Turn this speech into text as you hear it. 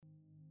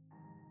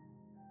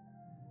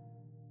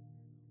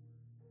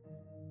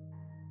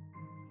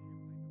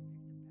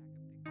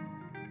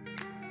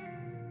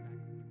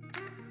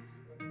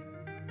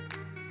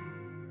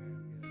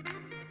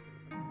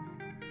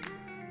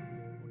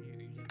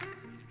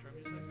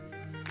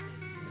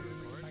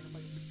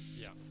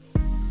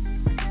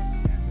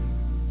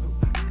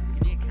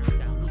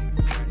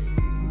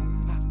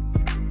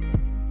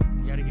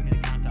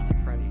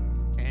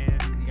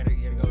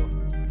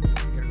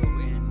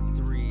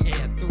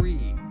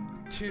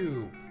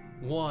2,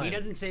 1. He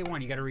doesn't say 1.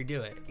 You got to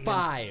redo it.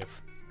 5.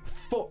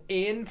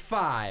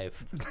 5.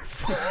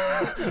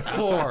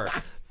 4,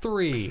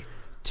 3,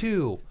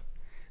 2.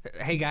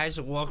 Hey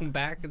guys, welcome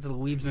back to the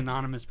Weebs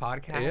Anonymous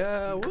podcast.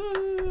 Yeah,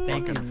 woo.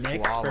 Thank you,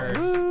 Nick, flawless.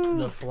 for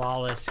the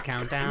flawless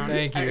countdown.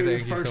 Thank you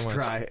so First much.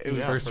 try. It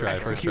was First try.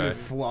 executed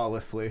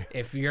flawlessly.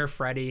 If you're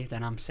Freddie,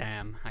 then I'm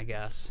Sam, I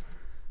guess.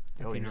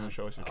 Oh, you you're know. gonna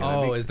show us your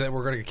Oh, is that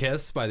we're gonna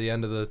kiss by the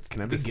end of the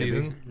Can I be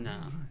season? No.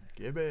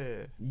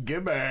 Gibby.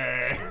 Gibby.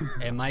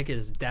 And Mike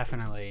is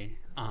definitely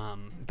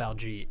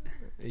Baljeet.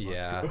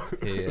 Yeah,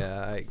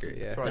 yeah, I agree.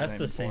 Yeah, That's That's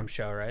the same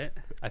show, right?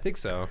 I think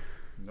so.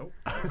 Nope.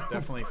 That's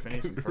definitely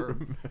Phineas and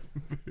Ferb.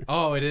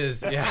 Oh, it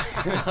is. Yeah,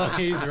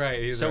 he's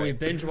right. He's So right. we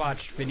binge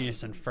watched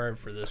Phineas and Ferb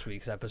for this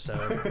week's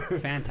episode.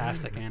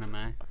 Fantastic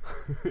anime.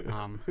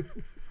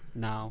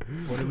 Now,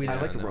 what did we do?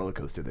 I like the know. roller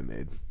coaster they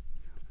made.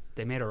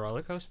 They made a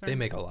roller coaster? They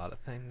make a lot of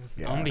things.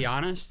 Yeah. I'm gonna be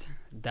honest,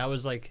 that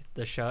was like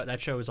the show. That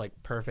show was like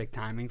perfect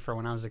timing for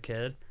when I was a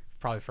kid.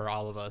 Probably for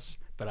all of us,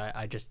 but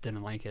I just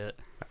didn't like it.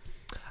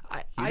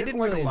 I didn't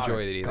like really a lot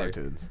enjoy of it either.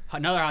 Cartoons.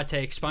 Another hot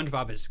take: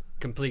 SpongeBob is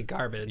complete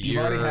garbage. You've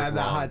already You're had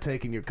that wrong. hot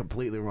take, and you're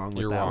completely wrong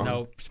with You're that wrong. one.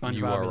 No, SpongeBob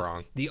You are is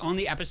wrong. the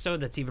only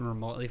episode that's even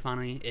remotely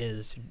funny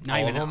is not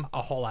All of even them?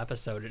 a whole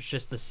episode. It's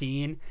just the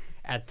scene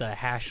at the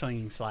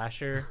Hashling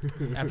Slasher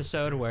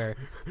episode where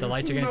the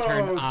lights are gonna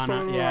turn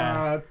on.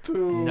 Yeah,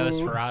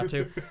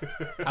 Nosferatu.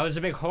 I was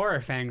a big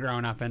horror fan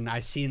growing up, and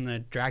I seen the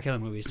Dracula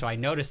movies, so I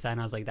noticed that, and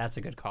I was like, "That's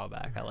a good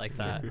callback. I like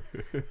that.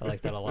 I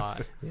like that a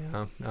lot."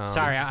 Yeah.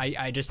 Sorry,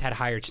 I just had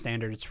higher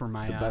standards for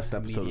my The best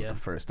episode media. was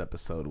the first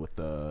episode with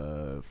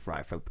the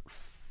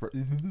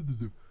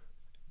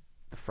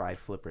Fry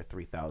Flipper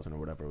 3000 or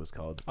whatever it was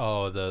called.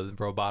 Oh, the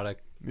robotic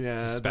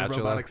Yeah, spatula.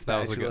 the robotic That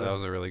was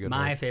spatula. a really good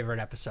My one. favorite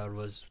episode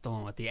was the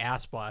one with the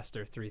Ass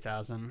Blaster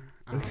 3000.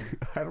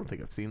 I don't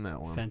think I've seen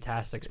that one.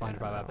 Fantastic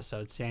SpongeBob Yeah.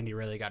 episode. Sandy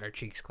really got her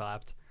cheeks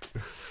clapped.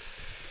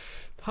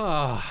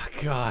 Oh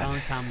God. Don't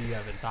tell me you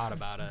haven't thought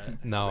about it.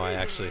 No, I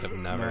actually have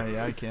never. No,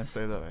 yeah, I can't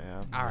say that I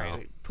have. All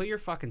right, put your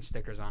fucking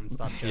stickers on and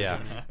stop judging Yeah.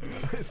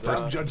 it.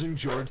 Stop judging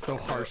George so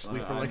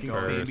harshly for liking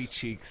First. Sandy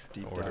cheeks.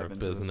 Deep Order dive of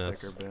into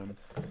business. the sticker bin.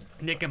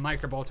 Nick and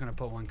Mike are both gonna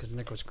put one because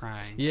Nick was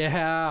crying.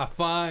 Yeah,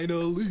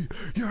 finally.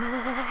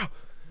 Yeah.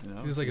 You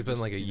know, Feels like if it's you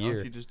been like a just- you know, year.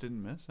 If you just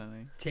didn't miss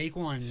any. Take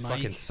one, It's Mike.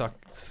 fucking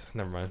sucked.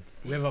 Never mind.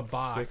 We have a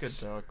box. Sick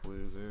a duck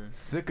loser.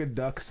 Sick a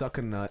duck, suck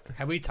a nut.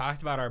 Have we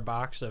talked about our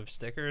box of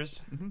stickers?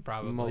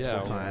 Probably. Multiple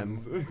Yeah,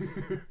 times.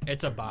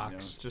 It's a You know,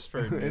 box. just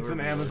for It's newer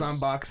an Amazon viewers.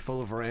 box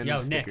full of random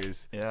Yo, Nick.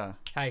 stickers. Yeah.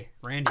 Hey,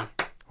 Randy,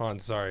 Hold on,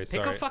 sorry.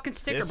 pick sorry. a fucking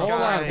sticker. This before Hold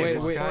guy, on, wait,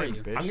 this wait. guy you.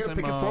 bitches I'm gonna and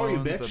pick it for you,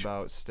 moans bitch.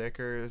 about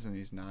stickers, and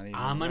he's not even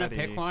I'm gonna ready.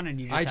 pick one,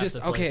 and you just. I have just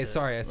to place okay. it.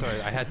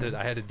 Sorry. I had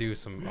to do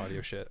some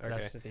audio shit. Okay.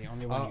 That's the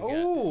only one you get.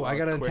 Oh, I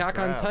got an Quick Attack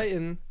on grab.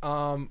 Titan.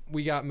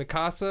 We got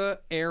Mikasa,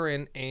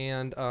 Aaron,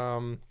 and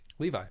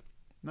Levi.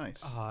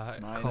 Nice.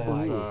 Mine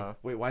Kawaii. is,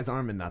 Wait, why is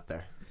Armin not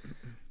there?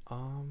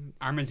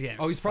 Armin's getting.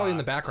 Oh, he's probably in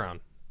the fucked. background.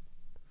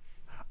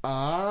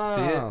 Oh,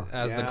 See it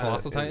as the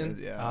Colossal Titan.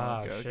 Yeah.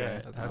 Oh, okay, shit.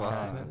 okay. That's a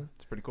Colossal Okay. Titan.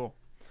 It's pretty cool.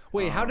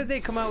 Wait, how did they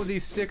come out with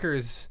these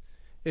stickers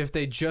if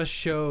they just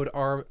showed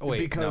Arm? Wait,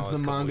 because no, it was a the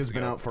couple manga's weeks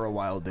been ago. out for a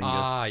while, dingus.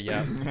 Ah,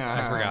 yeah.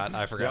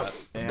 I forgot.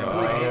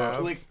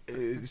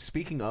 And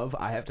Speaking of,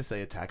 I have to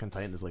say, Attack on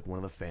Titan is like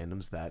one of the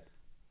fandoms that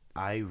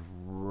I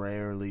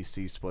rarely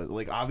see spoilers.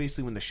 Like,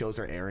 obviously, when the shows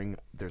are airing,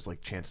 there's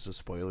like chances of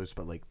spoilers,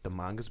 but like the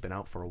manga's been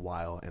out for a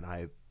while, and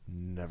I've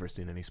never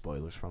seen any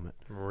spoilers from it.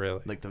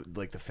 Really? Like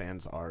the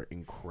fans are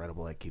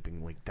incredible at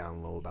keeping like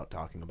down low about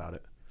talking about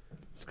it.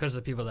 It's because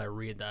the people that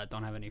read that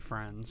don't have any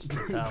friends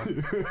to tell.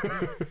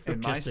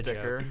 and my Just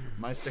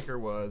a sticker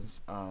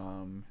was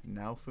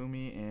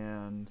Naofumi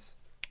and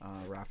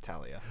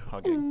Raftalia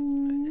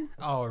hugging.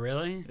 Oh,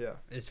 really? Yeah.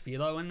 Is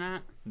Philo in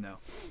that? No.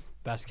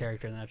 Best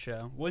character in that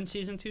show. When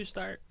season 2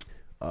 start?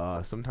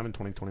 Sometime in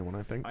 2021,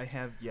 I think. I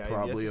have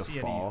Probably yet to a see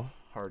fall. any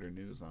harder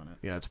news on it.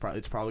 Yeah, it's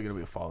probably gonna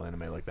be a fall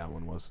anime like that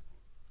one was.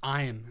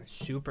 I am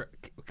super.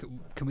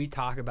 Can we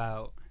talk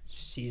about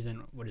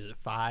season? What is it?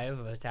 5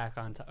 of Attack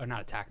on or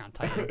not Attack on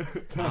Titan?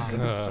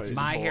 Season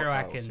My 4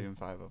 Hero Season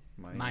 5 of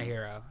My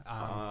Hero.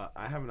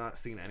 I have not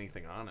seen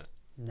anything on it.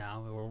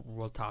 No,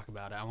 we'll talk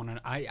about it.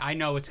 I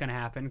know what's gonna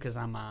happen because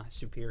I'm a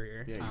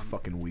superior Yeah, you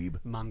fucking weeb.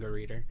 manga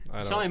reader. I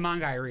It's the don't- only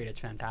manga I read. It's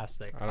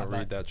fantastic. I don't But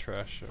read that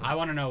trash. I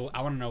want to know.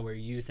 I want to know where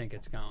you think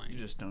it's You going.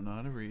 just don't know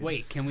how to read.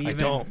 Wait, can we I even?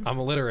 don't. I'm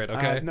illiterate.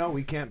 Okay. No,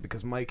 we can't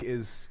because Mike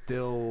is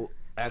still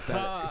at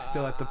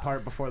the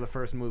part before the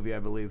first movie, I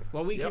believe.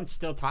 Well, we can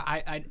still talk.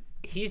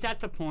 He's at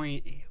the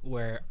point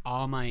where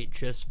All Might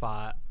just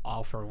fought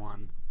All for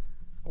One,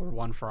 or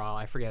One for All.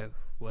 I forget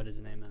what his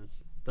name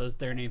is.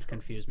 Their names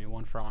confuse me.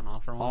 One for All and All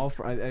for One. All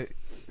for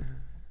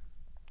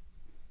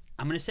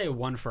I'm gonna say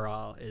One for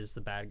All is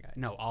the bad guy.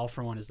 No, All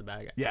for One is the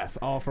bad guy. yes,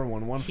 all for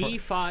one. He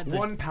fought the.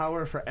 one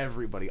power for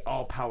everybody.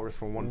 All powers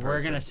for one person.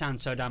 We're gonna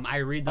sound so dumb. I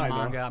read the I know.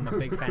 manga. I'm a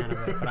big fan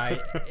of it,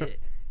 but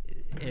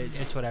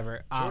it's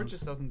whatever. George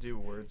just doesn't do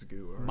words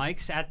goo. Or...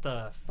 Mike's at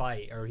the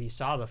fight, or he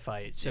saw the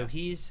fight, so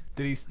he's.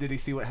 Did he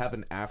see what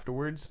happened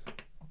afterwards?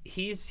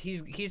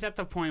 he's at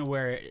the point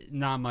where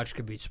not much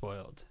could be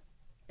spoiled.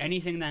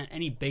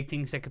 Any big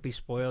things that could be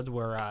spoiled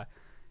were.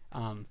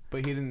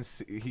 But he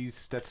didn't.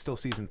 That's still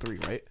season 3,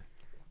 right?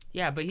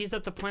 Yeah, but he's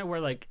at the point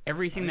where like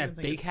everything that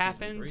big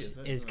happens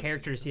is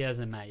characters he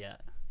hasn't met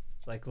yet,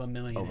 like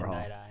Lemillion and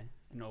Night-Eye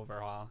and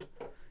Overhaul.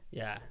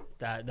 Yeah,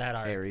 that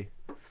arc. Airy.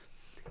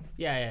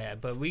 Yeah.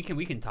 But we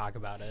can talk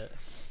about it.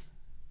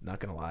 Not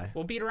gonna lie.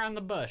 We'll beat around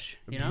the bush.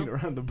 You Beat know.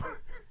 around the bush.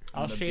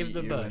 I'll shave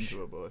the bush.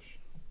 Into a bush.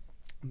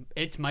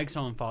 It's Mike's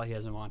own fault he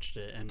hasn't watched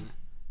it, and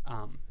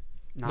not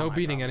No my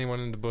beating problem. anyone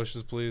into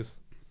bushes, please.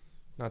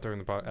 Not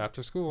during the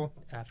after school.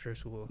 After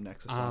school.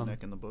 Nexus on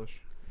Nick in the bush.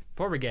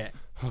 Before we get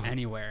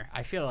anywhere,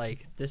 I feel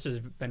like this has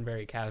been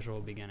very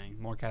casual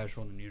beginning, more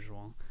casual than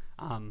usual.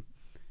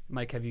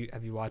 Mike, have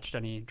you watched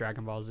any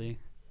Dragon Ball Z?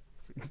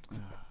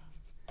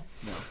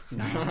 No.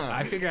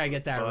 I figure I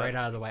get that right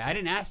out of the way. I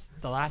didn't ask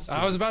the last two.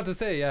 I was about to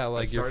say, yeah,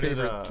 like your started,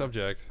 favorite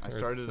subject. I or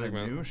started a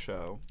segment. new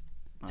show.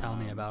 Tell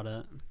me about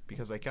it.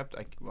 Because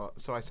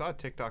so I saw a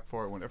TikTok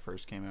for it when it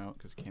first came out,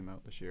 because it came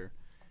out this year,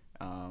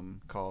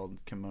 called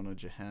Kimono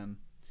Jihen,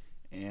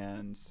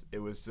 and it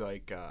was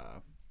like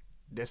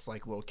this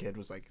like little kid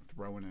was like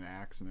throwing an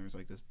axe, and there was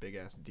like this big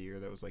ass deer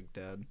that was like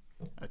dead,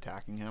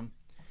 attacking him.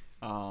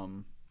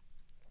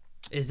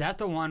 Is that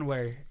the one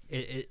where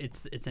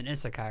it's an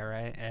isekai,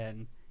 right?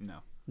 And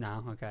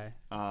no, okay.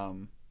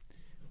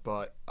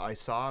 But I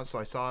saw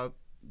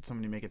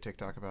somebody make a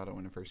TikTok about it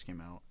when it first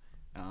came out.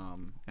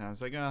 And I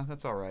was like,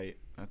 that's all right.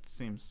 That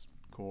seems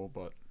cool,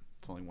 but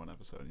it's only one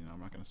episode. I'm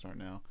not going to start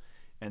now.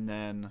 And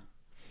then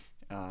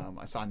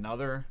I saw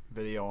another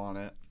video on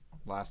it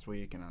last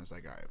week, and I was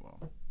like, all right,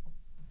 well,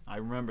 I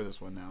remember this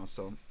one now,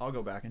 so I'll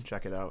go back and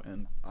check it out.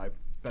 And I've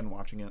been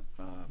watching it.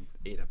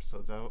 8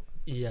 episodes out.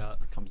 Yeah.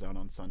 It comes out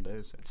on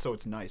Sundays. So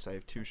it's nice. I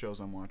have 2 shows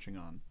I'm watching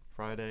on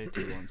Friday,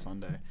 2 on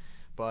Sunday.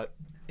 But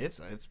it's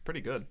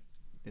pretty good.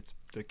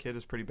 The kid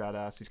is pretty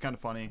badass. He's kind of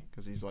funny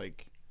because he's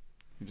like,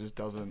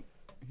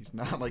 he's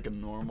not like a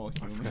normal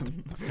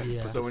human.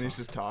 Yeah. So when he's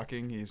just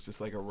talking, he's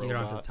just like a robot. You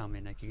don't have to tell me,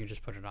 Nick. You can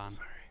just put it on.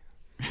 Sorry.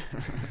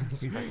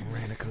 He's like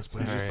Ranico's.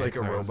 He's just like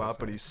a robot,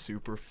 but he's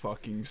super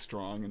fucking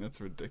strong, and it's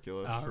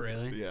ridiculous. Oh,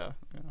 really? Yeah.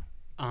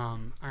 All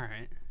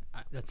right.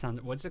 That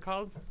sounds. What's it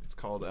called? It's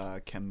called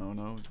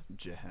Kimono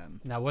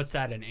Jihen. Now, what's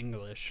that in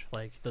English?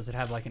 Like, does it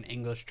have like an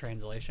English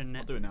translation?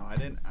 I'll do it now. I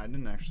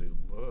didn't actually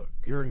look.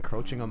 You're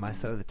encroaching on my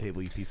side of the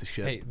table, you piece of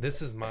shit. Hey,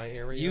 this is my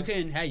area. You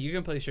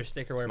can place your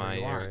sticker wherever my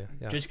you want. area,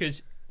 yeah. Just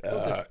because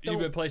you've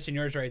been placing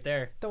yours right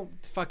there. Don't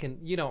fucking.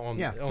 You don't own.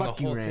 Yeah, own fuck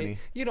the you, whole Randy.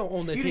 You don't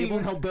own the You table. didn't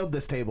even help build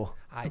this table.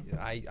 I am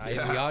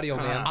the audio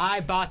man. I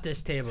bought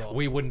this table.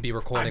 We wouldn't be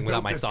recording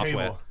without my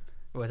software.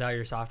 Without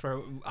your software,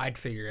 I'd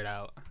figure it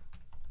out.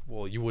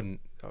 Well, you wouldn't.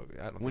 I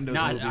don't. Windows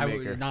Not Movie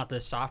Maker. not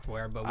this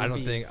software, but I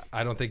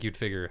don't think you'd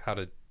figure how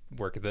to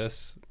work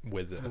this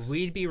with this.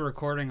 we'd be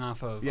recording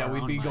off of. Yeah, our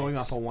we'd own be going mics.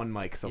 off of one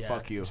mic, so Yeah.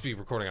 fuck you. Just be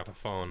recording off a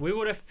phone. We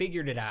would have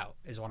figured it out,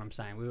 is what I'm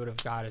saying. We would have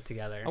got it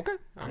together. Okay.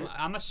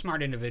 I'm a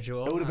smart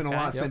individual. It would have been a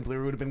lot Yep. simpler.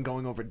 We would have been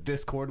going over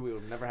Discord. We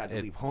would have never had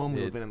to leave home. We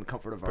would have been in the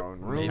comfort of our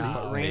own room. maybe-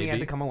 But Randy had maybe.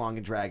 to come along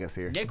and drag us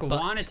here. Nick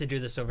wanted to do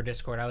this over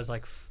Discord. I was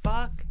like,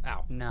 fuck.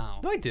 Ow. No.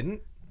 No, I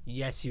didn't.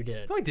 Yes, you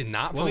did. No, I did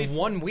not. Well, For we-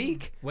 1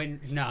 week. No.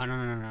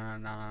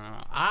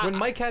 When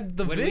Mike had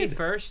the when vid. we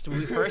first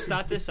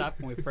got this up,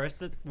 when we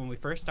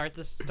first started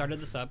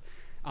this up,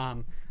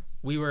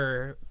 we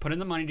were putting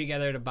the money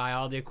together to buy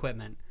all the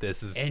equipment.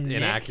 This is And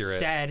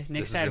inaccurate.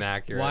 Nick This is said,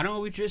 inaccurate. why don't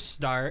we just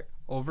start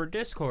over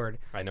Discord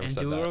I never and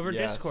said do that. it over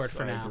Yes, Discord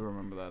for I now? do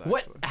remember that.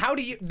 What? Actually. How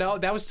do you? No,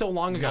 that was so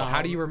long ago. No,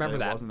 How do you remember It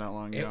that? wasn't that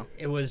long It, ago.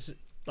 it was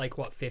like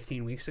what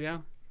 15 weeks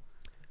ago.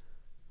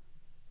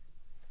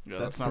 Yeah,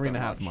 That's not 3.5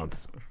 that much.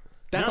 months.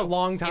 That's No, a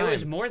long time. It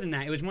was more than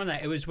that. It was more than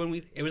that. It was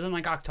in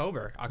like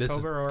October or this is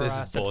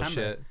September.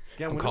 bullshit.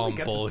 Yeah, I'm when did we calling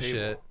get this bullshit.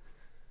 table?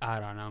 I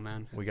don't know,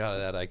 man. We got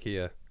it at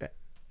IKEA.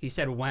 He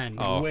said when.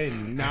 Oh.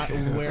 When, not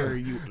where,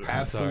 you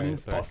absolute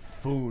sorry.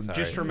 buffoon. Sorry.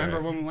 Just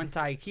remember when we went to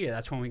IKEA.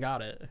 That's when we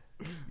got it.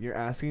 You're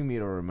asking me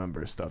to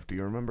remember stuff. Do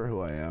you remember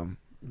who I am?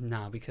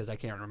 No, because I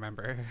can't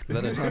remember.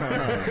 That's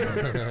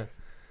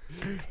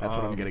what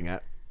I'm getting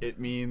at. It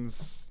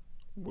means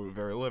we're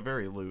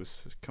very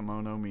loose.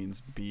 Kimono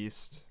means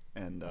beast,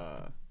 and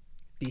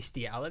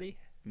Bestiality?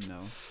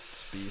 no,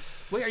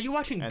 beast. Wait, are you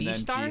watching And then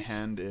Beastars?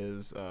 Jihend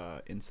is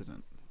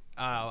incident.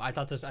 Oh, I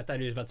thought he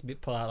was about to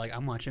pull out like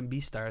I'm watching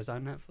Beastars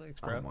on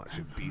Netflix, bro. I'm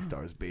watching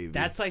Beastars, baby.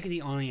 That's like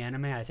the only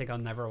anime I think I'll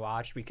never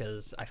watch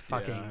because I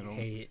fucking I don't-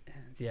 hate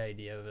the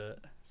idea of it.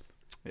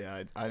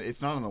 Yeah,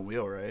 it's not on the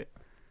wheel, right?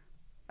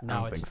 No,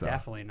 don't it's think so.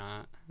 definitely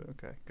not.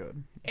 Okay,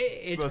 good.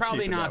 It's Let's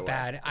probably keep it not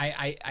that way.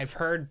 bad. I've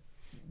heard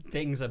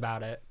things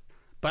about it,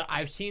 but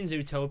I've seen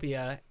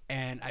Zootopia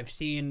and I've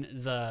seen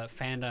the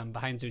fandom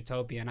behind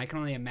Zootopia, and I can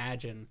only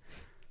imagine.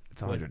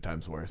 It's 100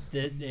 times worse.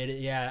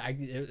 Exactly.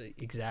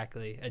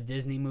 A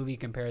Disney movie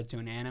compared to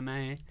an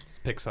anime. It's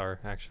Pixar,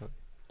 actually.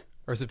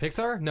 Or is it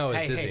Pixar? No,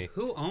 it's Hey, Disney.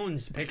 who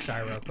owns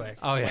Pixar real quick?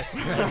 Oh yeah.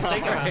 Let's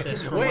think about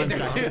this for one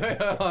second.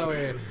 Oh,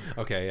 wait.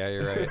 Okay, yeah,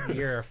 you're right.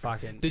 You're a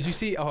fucking... Did you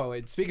see? Oh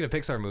wait. Speaking of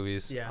Pixar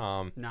movies. Yeah.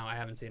 No, I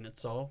haven't seen it.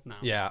 Soul? No.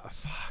 Yeah.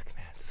 Fuck,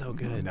 man, so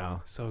good.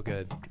 No. So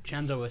good.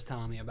 Chenzo was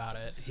telling me about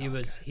it.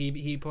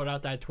 He put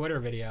out that Twitter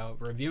video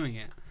reviewing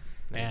it,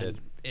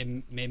 and it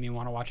made me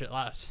want to watch it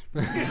less.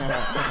 He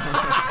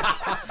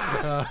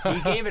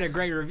gave it a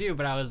great review,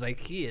 but I was like,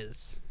 he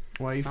is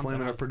Why are you something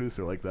flaming our else.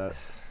 producer like that?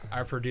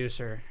 Our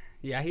producer.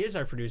 Yeah, he is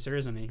our producer,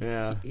 isn't he?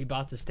 Yeah. He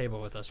bought this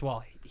table with us.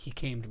 Well, he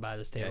came to buy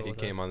this table Yeah, he with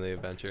came us. on the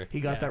adventure.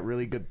 He got Yeah. that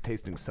really good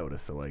tasting soda,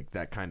 so like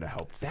that kind of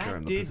helped secure That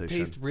him the did position.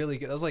 taste really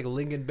good. That was like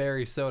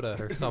lingonberry soda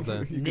or something.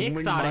 You can Nick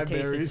link thought my it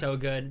tasted berries. so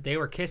good. They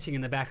were kissing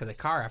in the back of the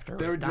car after it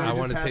They was were done. I just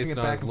wanna passing taste it it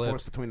on back his and forth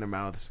lips. between their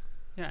mouths.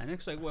 Yeah,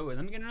 Nick's like, wait, let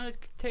me get another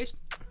taste.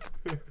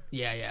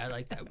 Yeah, I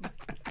like that.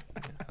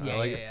 I Yeah,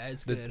 like yeah,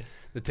 it's the- good.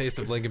 The taste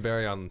of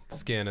lingonberry on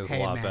skin is a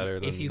lot man, better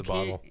than if you the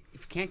can't, bottle.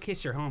 If you can't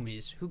kiss your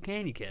homies, who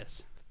can you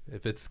kiss?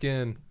 If it's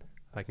skin,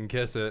 I can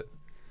kiss it.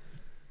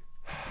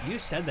 You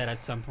said that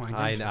at some point.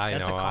 I Didn't you? know.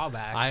 That's a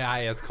callback.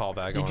 I as callback.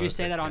 I Did wanna you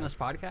say that on yeah. this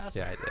podcast?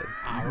 Yeah, I did.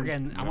 Oh, we're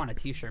getting. I want a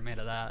T-shirt made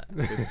of that.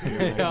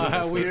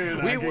 Yeah, we-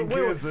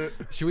 we,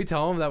 Should we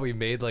tell them that we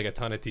made like a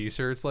ton of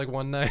T-shirts like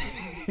one night?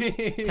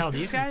 Tell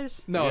these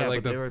guys. No, yeah,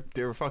 like but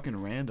they were fucking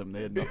random.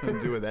 They had nothing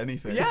to do with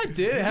anything. Yeah, it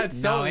did. It had No,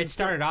 so. it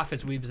started off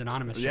as Weebs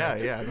Anonymous. Yeah,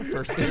 shirts. yeah, the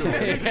first two.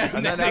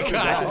 And then after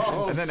that,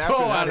 so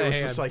out it of was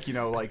hand. just like,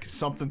 like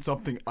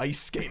something ice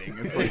skating.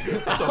 It's like,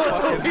 what the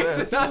fuck is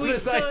this? Do we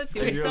still, Ice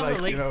do we And still have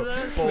like, links to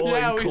this? bowling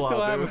Yeah, we club.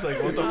 still have It was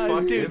like, what the Uh, fuck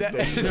dude, is that-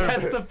 this?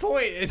 that's the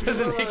point. It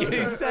doesn't make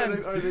any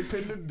sense. Are they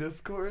pinned in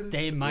Discord?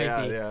 They might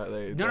Yeah, be. yeah.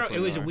 They No, it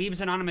was definitely are.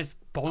 Weebs Anonymous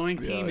bowling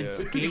team Yeah, and yeah.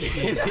 skate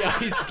team. the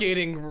ice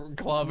skating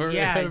club or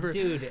Yeah, whatever.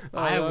 dude, Oh,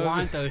 I that was-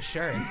 want those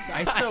shirts.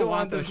 I still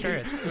want those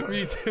shirts.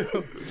 Me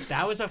too.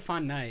 That was a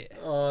fun night.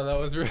 Oh, that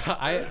was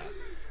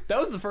that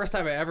was the first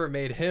time I ever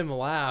made him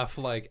laugh,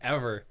 like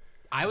ever.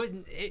 I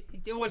would.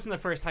 It wasn't the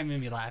first time he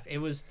made me laugh. It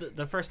was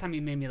the first time he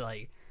made me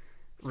like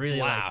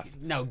really Laugh.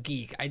 like no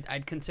geek.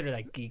 I'd consider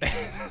that geek.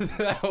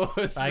 That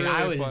was Like really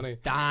I was funny.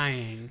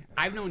 dying.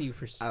 I've known you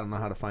for. I don't know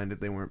how to find it.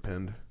 They weren't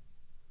pinned.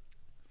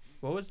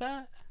 What was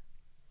that?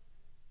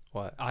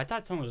 What? Oh, I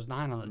thought someone was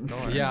knocking on the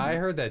door. Yeah, I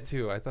heard that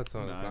too. I thought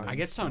someone was No, knocking. I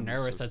get so Someone's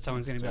nervous just that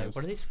someone's gonna be like, upstairs.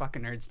 "What are these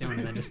fucking nerds doing?"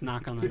 and then just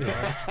knock on the door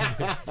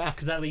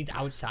because that leads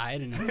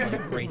outside and it's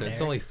like right there. It's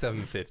only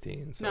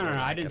 7:15. So No, we're I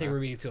not didn't think gonna- we were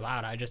being too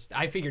loud.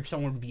 I figured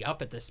someone would be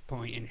up at this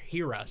point and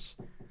hear us.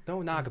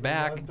 Don't knock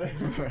back.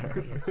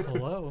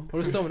 Hello. What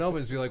if someone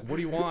opens and be like, "What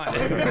do you want?"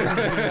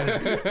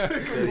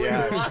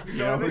 Yeah, you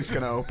know who's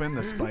gonna open?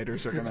 The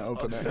spiders are gonna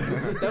open it.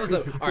 That was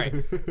the. All right,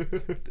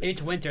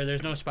 It's winter.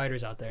 There's no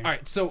spiders out there. all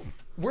right. So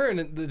we're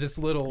in this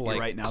little like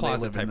right now, they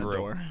closet live type in the room,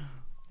 door.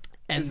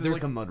 and This is there's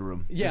like a mud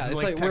room. Yeah, This is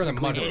it's like we're in a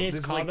mud technically- room. It is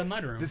this called like, the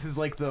mudroom. This is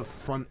like the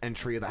front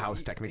entry of the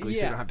house, technically, so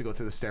Yeah. you don't have to go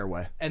through the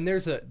stairway. and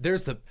there's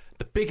the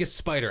biggest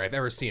spider I've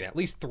ever seen, at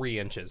least 3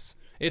 inches.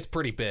 It's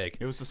pretty big.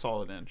 It was a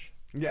solid inch.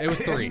 Yeah, It was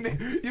 3.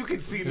 You can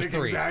see was Nick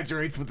 3.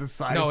 exaggerates with the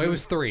size. No, it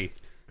was 3.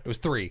 It was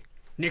 3.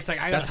 Nick's like,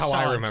 I That's got a how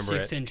I solid remember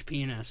it. 6-inch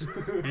penis,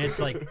 and it's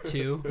like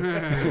 2.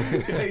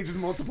 Yeah, he just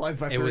multiplies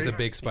by 3. It was a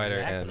big spider,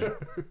 Exactly.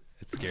 and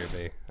it scared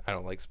me. I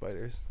don't like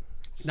spiders.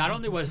 Not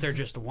only was there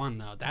just one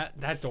though,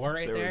 that door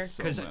right There there, was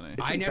so because many.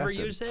 I never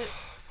infested. use it.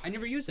 I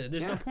never use it.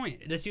 There's no Yeah.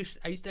 point.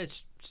 I used to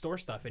store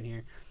stuff in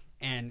here,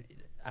 and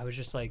I was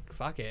just like,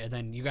 fuck it. And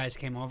then you guys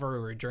came over, we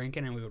were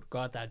drinking, and we would go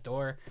out that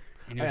door,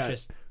 and it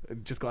was Yeah.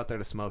 Just go out there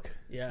to smoke.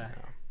 yeah,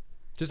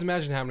 Just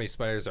imagine how many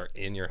spiders are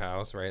in your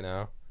house right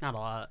now, not a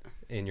lot.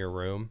 in your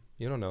room.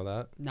 You don't know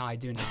that. No, I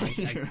do know.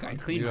 I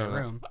clean You my don't know.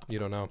 room. You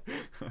don't know.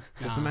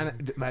 Just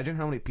imagine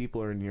how many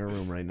people are in your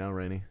room right now,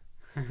 Rainey.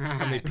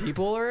 How many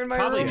people are in my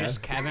Probably room?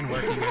 just Kevin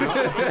working out.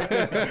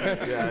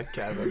 Yeah,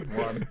 Kevin.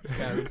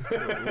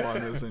 One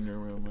is in your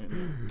room right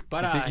now.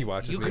 But Do you think he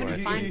watches you me when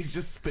couldn't I find. He's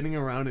just spinning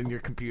around in your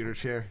computer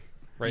chair,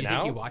 right do you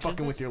now. think he watches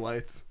fucking with this? your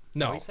lights. Is that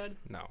No, what he said?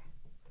 no,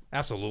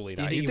 absolutely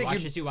Do you not. think he you're-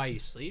 watches you while you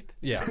sleep?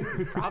 Yeah,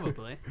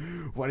 Probably.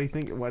 Why do you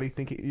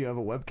think you have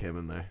a webcam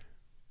in there?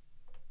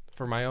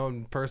 for my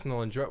own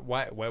personal enjoy.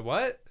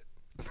 What?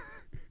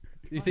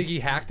 You think he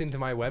hacked into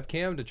my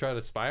webcam to try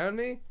to spy on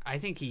me? I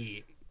think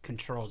he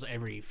controls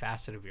every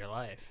facet of your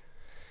life.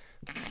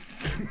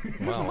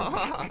 Well,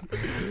 I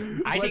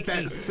Let think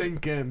that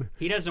sink in.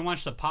 he doesn't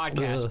watch the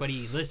podcast, Ugh. but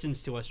he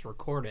listens to us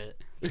record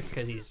it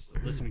because he's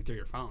listening through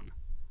your phone.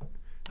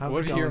 How's what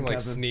it if you hear him going,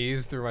 like Kevin?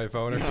 sneeze through my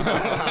phone or something?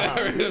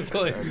 It's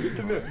like,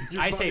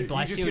 I say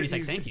bless just you, and hear- he's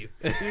like thank you.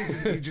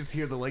 You just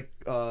hear the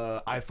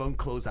iPhone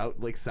close out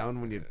like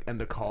sound when you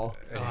end a call.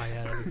 Oh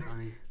yeah, that'd be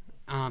funny.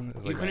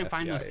 was You like couldn't my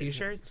find those FBI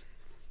T-shirts?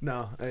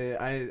 No,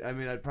 I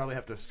mean I'd probably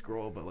have to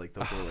scroll, but like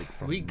those are like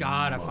from We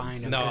gotta months.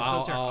 find 'em. no,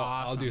 because those are I'll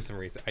awesome. do some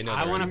research. I know.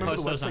 I they're wanna in Remember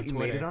post the those on website you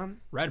made it Twitter. on?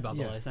 Redbubble,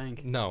 Yeah. I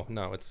think. No,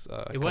 it's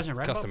It wasn't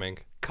Redbubble? custom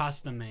ink.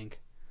 Custom ink.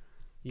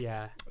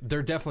 Yeah.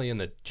 They're definitely in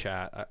the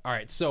chat. All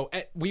right, so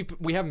we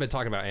haven't been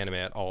talking about anime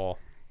at all.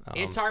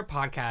 It's our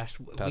podcast.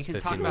 We past can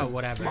 15 talk about minutes.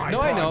 whatever. My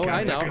No, I know, podcast,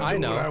 I know, can do I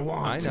know, what I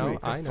want I to. know,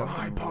 I know.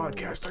 My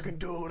podcast, I can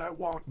do what I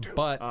want to.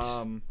 But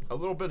A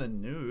little bit of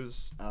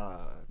news.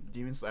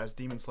 Demon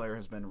Slayer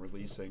has been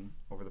releasing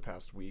over the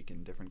past week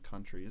in different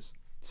countries.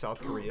 South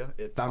Korea,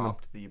 it Found them.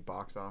 topped the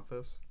box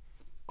office,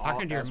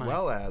 Talking to your as mic.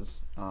 well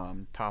as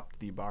topped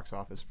the box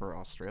office for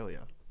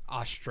Australia.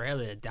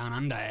 Australia, down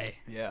under.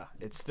 Yeah,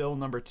 it's still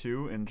number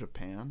 2 in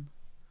Japan,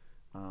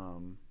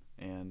 and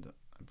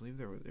I believe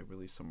it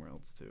released somewhere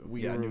else too.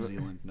 New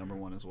Zealand, number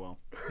 1 as well.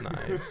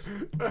 nice.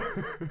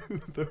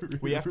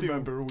 We have to-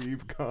 remember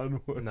we've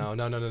gone.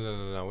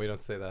 No. We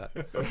don't say that.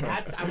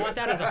 I want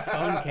that as a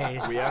phone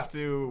case. We have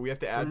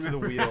to add to the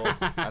wheel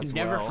as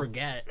Never well.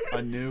 forget.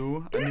 A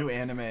new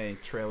anime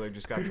trailer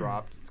just got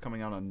dropped. It's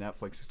coming out on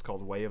Netflix. It's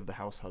called Way of the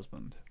House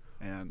Husband,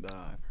 and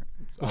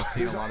I've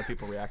seen a lot of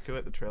people react to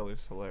it. The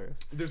trailer's hilarious.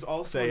 There's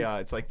also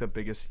It's like the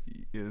biggest.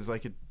 It's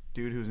like a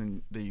dude who's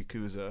in the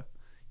Yakuza.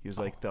 He was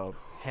like the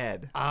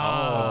head.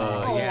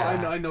 Oh, yeah.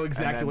 I know and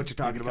exactly then what you're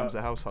talking he becomes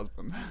about. a house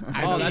husband.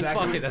 Oh, that's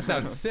exactly- fucking. That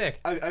sounds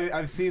sick.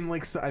 I've seen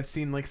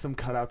some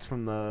cutouts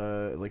from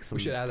the some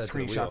should add that to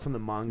the wheel. screenshot from the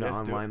manga Yeah, do it.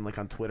 online, like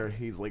on Twitter.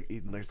 He's like,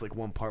 there's like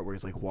one part where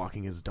he's like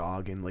walking his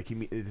dog, and like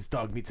his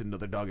dog meets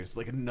another dog. It's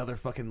like another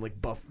fucking like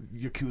buff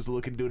Yakuza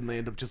looking dude, and they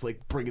end up just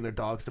like bringing their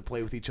dogs to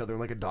play with each other in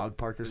like a dog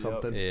park or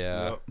something.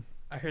 Yeah. Yep.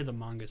 I heard the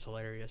manga's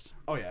hilarious.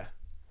 Oh yeah.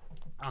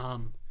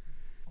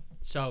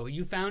 So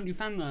you found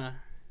the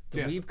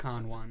Yes.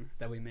 WeebCon one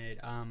that we made.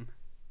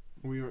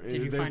 We were,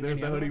 Did you find there's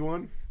any the other hoodie one?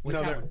 one. What's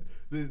no, that there-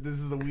 one? this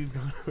is the We've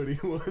Gone hoodie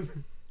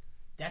one.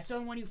 That's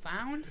the one you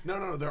found?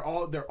 No, they're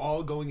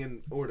all going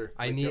in order.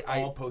 I Like, need- they're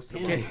I- all posted.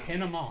 Pin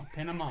them all.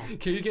 Pin them all.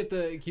 Can you get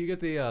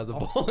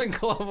the bowling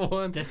club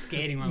one? The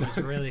skating one was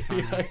really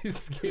funny. The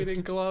ice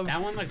skating club.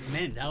 That one looked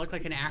mint. That looked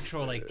like an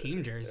actual like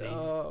team jersey.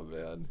 Oh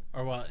man.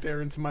 Or what?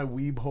 Stare into my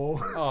weeb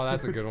hole. Oh,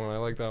 that's a good one. I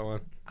like that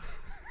one.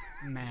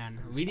 Man,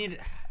 we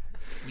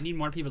need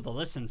more people to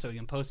listen so we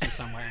can post it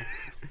somewhere,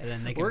 and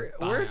then they can. We're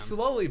buy 'em.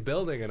 slowly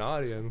building an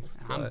audience.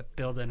 I'm But,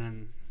 building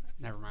and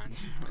never mind.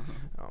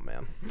 oh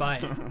man.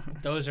 But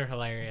those are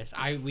hilarious.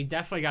 We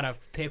definitely gotta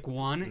pick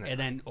one and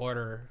then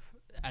order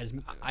as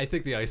I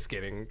think the ice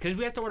skating. because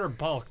we have to order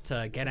bulk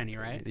to get any,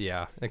 right?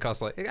 Yeah, it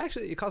costs like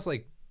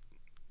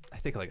I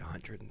think like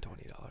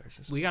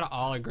 $120. We gotta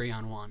all agree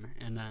on one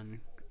and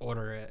then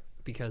order it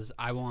because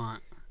I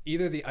want.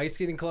 Either the ice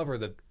skating club or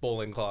the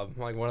bowling club,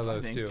 like one of I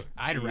those think two.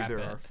 I'd wrap either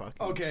it. are fucking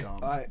Okay.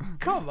 dumb.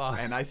 Come on.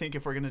 And I think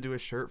if we're gonna do a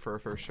shirt for our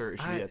first shirt,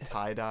 it should be a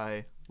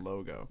tie-dye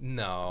logo.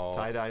 No.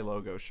 Tie-dye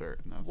logo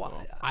shirt. And that's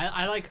all.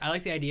 I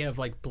like the idea of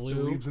like The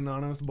blue. Weebs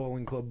Anonymous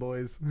Bowling Club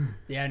boys.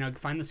 Yeah, no,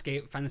 find the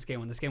skate one. The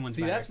skate one's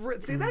See, better. that's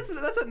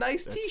a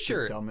nice That's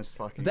T-shirt. the dumbest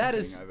fucking That thing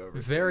is I've ever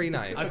very seen.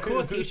 nice. A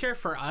cool T-shirt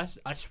for us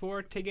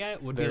four to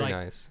get would Very be like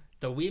nice.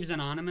 the Weebs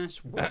Anonymous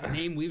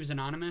name Weebs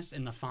Anonymous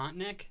in the font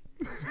Nick.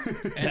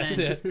 And That's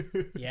then,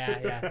 it.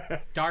 Yeah.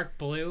 Dark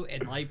blue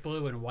and light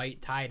blue and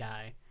white tie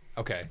dye.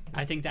 Okay.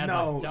 I think that's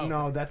No,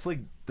 dope. that's like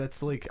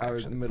our Actually,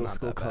 it's middle not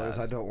school that colors.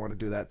 bad. I don't want to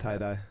do that tie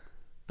dye.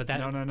 But that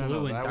No.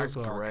 blue and That dark was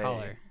blue are gray.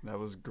 color. That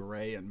was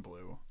gray and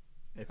blue.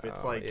 If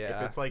it's Oh, yeah.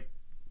 if it's like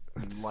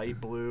light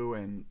blue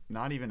and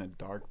not even a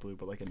dark blue,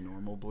 but like a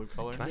normal blue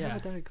color, Can I Yeah.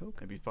 have a Diet Coke?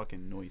 it'd be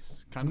fucking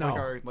nice. Kind of No. like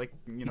our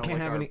you know can't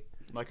have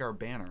like our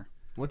banner.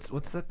 What's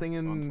that thing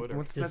On in? Twitter.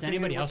 What's Does that thing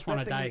anybody in, else what's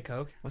want a that thing in- Diet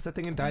Coke? What's that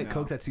thing in Diet No.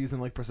 Coke that's used in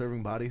like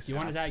preserving bodies? You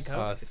want a Diet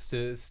Coke?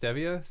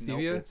 Stevia? Nope,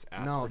 Stevia? it's No,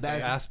 aspartame.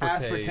 that's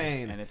Aspartame.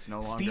 aspartame. and it's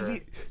no longer.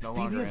 Stevie, it's no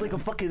longer Stevia is like a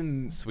in-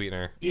 fucking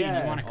Sweetener. Ian,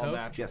 Yeah. you want a all Coke?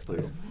 natural, Yes,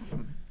 please.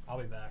 too. I'll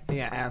be back.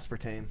 yeah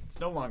aspartame. It's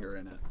no longer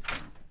in it,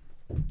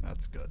 so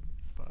that's good.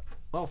 But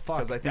Oh fuck!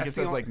 because I think That's it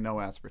says the like no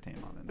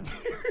aspartame on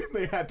it.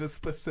 they had to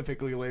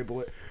specifically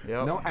label it.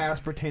 Yep. No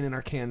aspartame in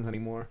our cans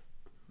anymore.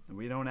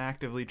 We don't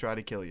actively try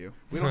to kill you.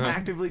 We don't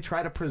actively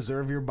try to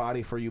preserve your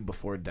body for you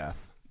before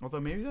death.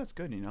 Although maybe that's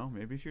good, you know.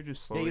 Maybe if you're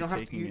just slowly you don't have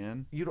to- taking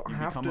in, you don't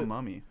have become to- a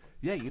mummy.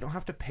 Yeah, you don't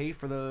have to pay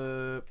for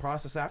the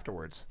process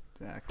afterwards.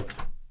 Exactly.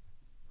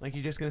 Like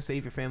you're just gonna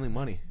save your family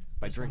money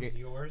by This drinking. one's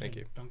yours. Thank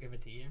and you. Don't give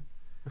it to Ian.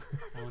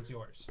 That one's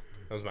yours.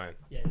 That was mine.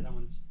 Yeah, that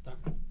one's done.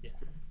 Yeah.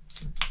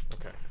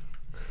 Okay.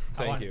 I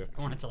Thank wanted, you.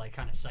 I wanted to like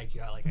kind of psych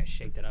you out, like I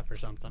shaked it up or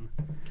something.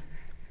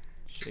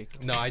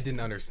 Shake. No, I didn't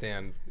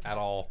understand at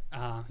all.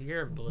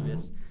 You're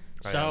oblivious.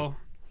 I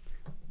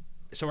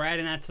So we're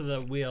adding that to the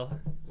wheel.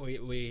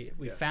 We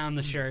found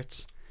the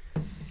shirts.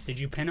 Did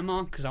you pin them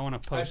all? Because I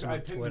want to post them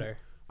on Twitter.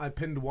 I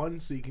pinned one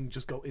so you can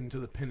just go into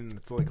the pin and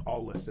it's like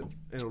all listed. And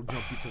it'll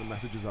jump you to the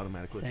messages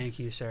automatically. Thank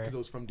you, sir. Because it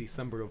was from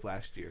December of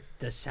last year.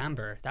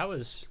 December. That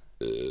was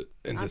In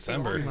Not so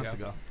December. 3 long months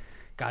ago.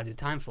 God, dude.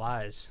 Time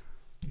flies.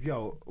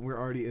 Yo, we're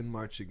already in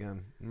March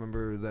again.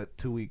 Remember that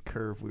 2-week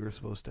curve we were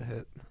supposed to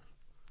hit?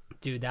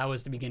 Dude, that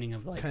was the beginning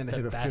of like Kind of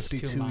the hit a best 2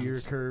 52-year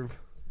months. curve.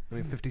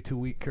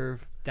 52-week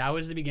curve. That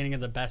was the beginning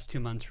of the best 2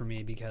 months for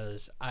me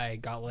because I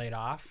got laid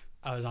off.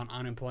 I was on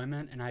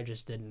unemployment and I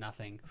just did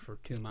nothing for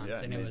 2 months,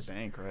 Yeah, and it made was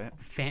bank, right?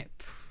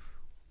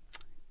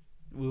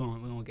 we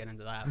won't get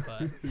into that,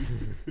 but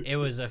it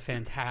was a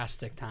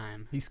fantastic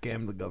time. He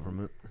scammed the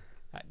government.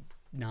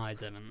 No, I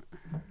didn't.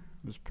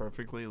 It was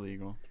perfectly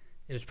legal.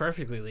 It was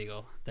perfectly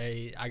legal.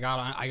 I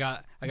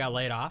got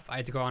laid off. I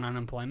had to go on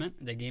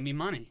unemployment. They gave me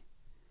money.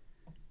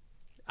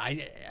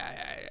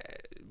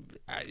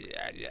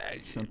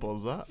 Simple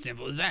as that.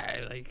 Simple as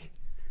that. Like,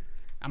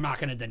 I'm not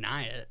gonna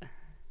deny it.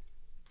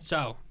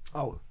 So,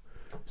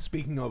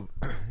 Speaking of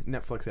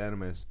Netflix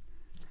animes,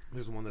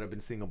 there's one that I've been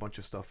seeing a bunch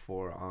of stuff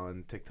for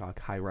on TikTok.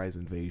 High Rise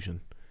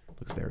Invasion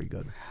looks very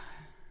good.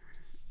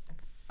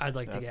 I'd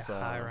like to get That's,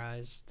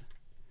 high-rised.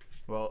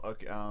 Well,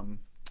 okay.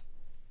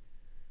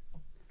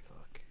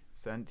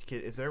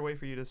 Is there a way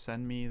for you to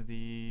send me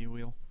the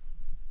wheel?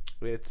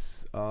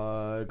 It's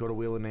go to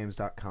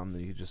wheelandnames.com.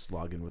 Then you just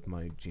log in with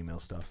my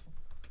Gmail stuff.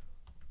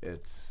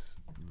 It's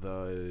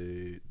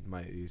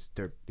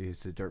he's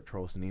the Dirt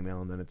Trolls an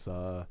email, and then it's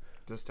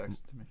Just text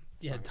it to me.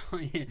 Yeah,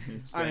 don't you?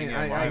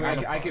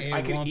 I could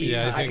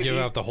He's gonna give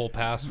out the whole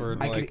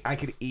password. I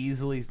could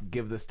easily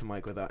give this to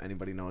Mike without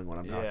anybody knowing what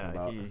I'm talking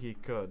about. he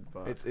could,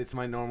 but It's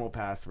my normal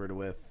password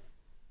with.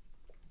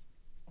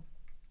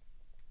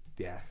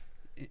 Yeah.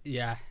 It's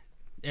Yeah,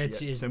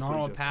 his simply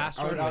normal just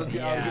password. I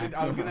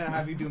was gonna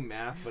have you do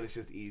math, but it's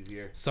just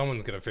easier.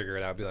 Someone's gonna figure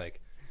it out. Be like,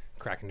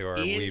 crack into our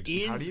Ian,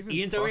 weebs. How do you even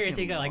Ian's over here fucking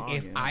thinking like, log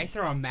if in? I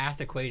throw a math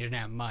equation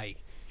at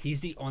Mike, he's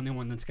the only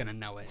one that's gonna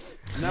know it.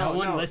 No, No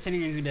one no.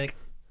 listening is gonna be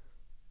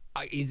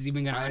like, he's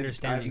even gonna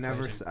understand. I've the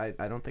never. equation.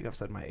 I don't think I've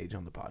said my age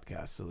on the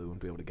podcast, so they wouldn't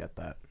be able to get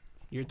that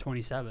You're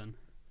 27.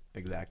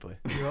 exactly.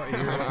 You're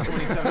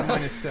 27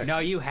 minus 6. No,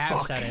 you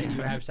have said it.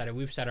 You have said it.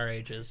 We've said our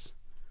ages.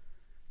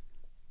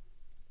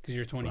 Because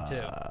you're 22.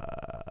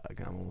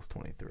 I'm almost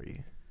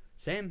 23.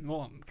 Same.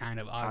 Well, kind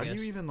of. how August.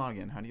 do you even log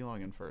in? How do you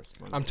log in first?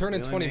 What is I'm it?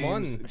 turning Wheeling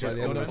 21 Names, by just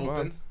the go end to of this open,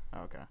 month.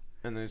 Okay.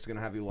 and they're just gonna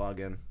have you log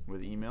in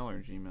With email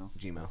or Gmail?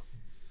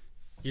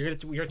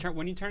 Gmail.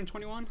 When you turn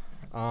 21,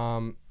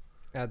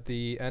 At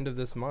the end of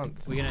this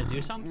month. we gonna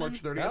do something?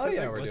 March 30th. Hell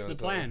yeah, we're What's doing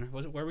the plan?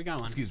 Where are we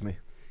going? Excuse me.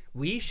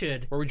 We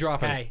should. Where we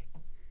dropping? Hey.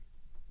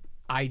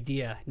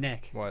 Idea,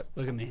 Nick. What?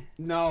 Look at me.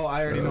 No,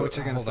 I already know what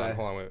you're gonna Hold say. on,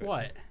 hold on, wait.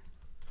 What?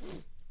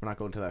 We're not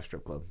going to that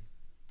strip club.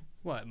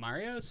 What?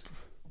 Mario's?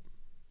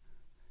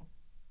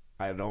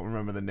 I don't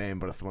remember the name,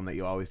 but it's the one that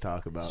you always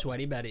talk about.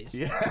 Sweaty Betty's.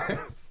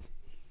 Yes.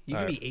 You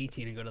can Alright. be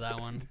 18 and go to that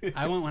one.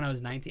 I went when I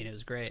was 19. It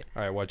was great.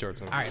 All right, what,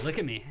 Jordan? All right, look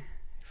at me.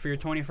 For your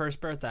 21st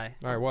birthday.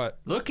 All right, what?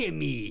 Look at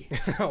me.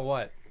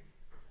 What?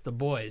 The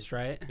boys,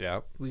 right?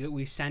 Yeah.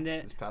 We send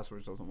His it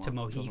password doesn't work. to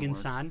Mohegan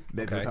Sun.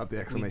 Maybe Okay. without the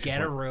We exclamation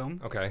get a point.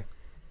 room. Okay.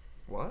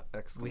 What? We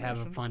Exclamation?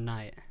 have a fun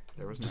night.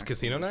 There was an Just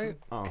casino exclamation?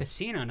 night? Oh,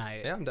 Casino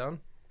night. Yeah, I'm down.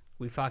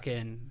 We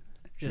fucking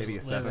just Maybe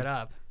a live 7. it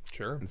up.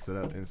 Sure. instead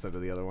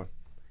of the other one.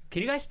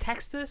 Can you guys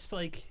text this?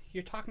 Like,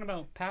 you're talking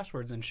about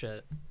passwords and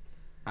shit.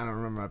 I don't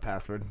remember my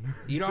password.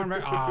 You don't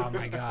remember? Oh,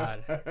 my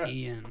God.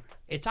 Ian.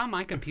 It's on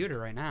my computer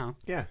right now.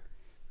 Yeah.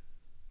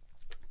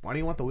 Why do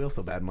you want the wheel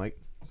so bad, Mike?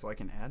 So I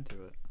can add to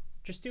it.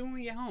 Just do it when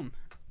we get home.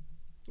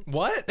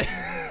 What?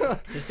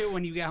 Just do it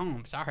when you get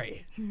home.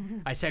 Sorry.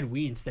 I said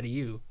we instead of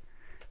you.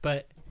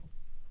 But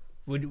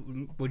would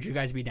you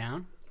guys be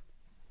down,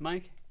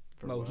 Mike?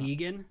 For what?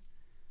 Mohegan.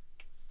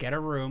 Get a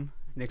room.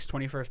 Nick's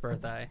 21st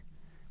birthday.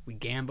 We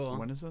gamble.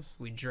 When is this?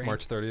 We drink.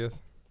 March 30th.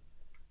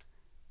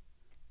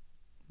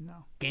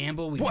 No.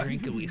 Gamble. We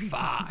drink and we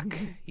fuck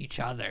each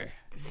other.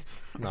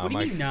 Nah, What do you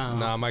Mike's mean, no?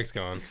 Nah, Mike's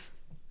going.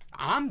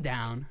 I'm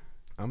down.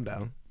 I'm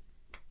down.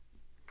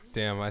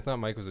 Damn, I thought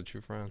Mike was a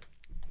true friend.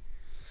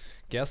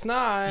 Guess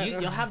not.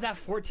 You'll have that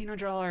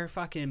 $1,400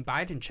 fucking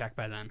Biden check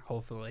by then,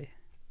 hopefully.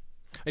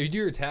 If you do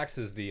your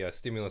taxes, the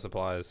stimulus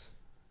applies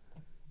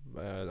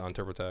on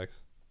TurboTax.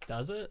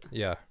 Does it?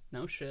 Yeah.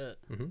 No shit.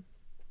 Mhm.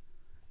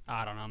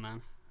 I don't know,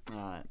 man.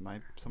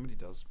 Somebody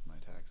does my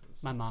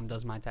taxes. My mom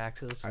does my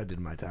taxes. I did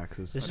my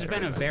taxes. This has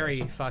been a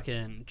very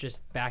fucking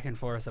just back and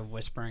forth of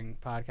whispering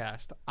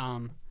podcast.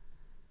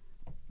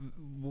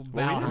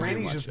 Val,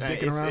 Randy's just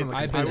dicking around in the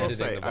I've been I will editing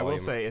say, the I will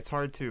volume. say, it's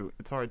hard to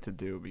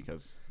do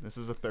because this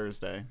is a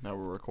Thursday that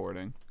we're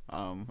recording.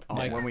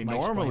 Mike- When we Mike's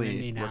blaming normally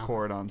me now.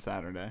 record on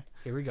Saturday.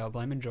 here we go,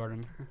 blaming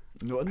Jordan.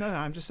 No,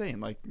 I'm just saying,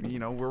 like,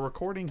 we're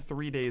recording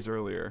 3 days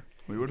earlier.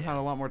 We would have had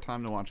a lot more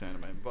time to watch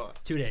anime, but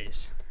 2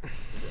 days.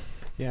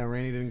 Yeah,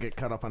 Randy didn't get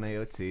caught up on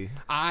AOT.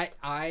 I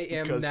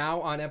am Because-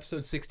 now on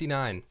episode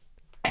 69.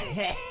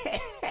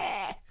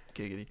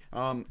 giggity.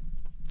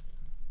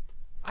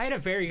 I had a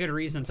very good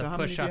reason So to how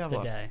many push do you up have the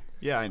left? day.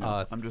 Yeah, I know.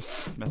 Uh, I'm just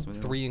messing with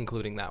you. 3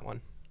 including that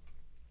one.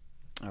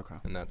 Okay.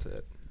 And that's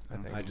it. I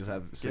think. I just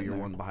have so Getting you're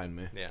there. one behind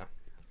me. Yeah.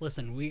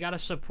 Listen, we gotta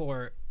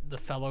support the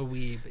fellow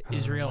weeb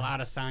Israel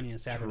Adesanya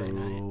Saturday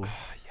night.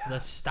 The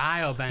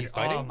style bend. He's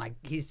fighting? Oh my,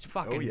 he's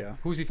fucking. Oh yeah,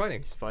 Who's he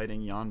fighting? he's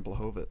fighting Jan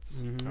Blachowicz.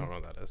 Mhm. I don't know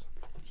what that is.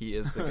 He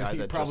is the guy He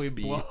that probably just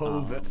beat.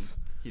 Blachowicz.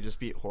 He just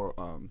beat.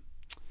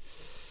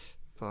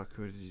 Fuck,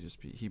 who did he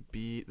just beat? He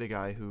beat the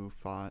guy who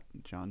fought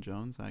John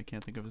Jones. I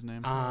can't think of his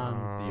name.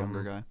 The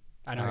younger guy.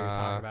 I know who you're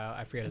talking about.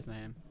 I forget his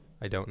name.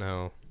 I don't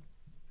know.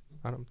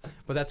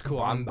 But that's cool.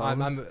 I'm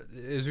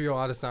Israel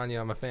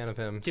Adesanya. I'm a fan of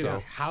him. Dude,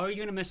 So how are you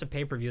gonna miss a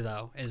pay per view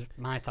though? Is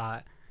my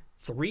thought.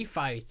 3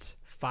 fights,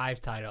 5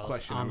 titles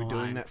Question: on Are we the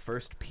doing line. that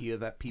first P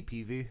of that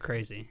PPV?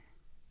 Crazy.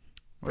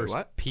 Wait, First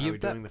what? P Are we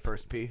of that? doing the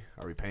first P?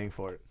 Are we paying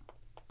for it?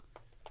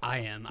 I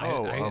am.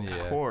 Oh, I, of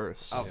Yeah.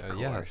 course. Of Yeah, course.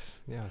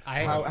 Yes. Yes.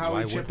 I- How are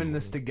Why we chipping wouldn't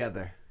this we?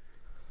 together?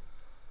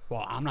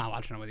 well, I'm not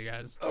watching it with you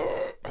guys.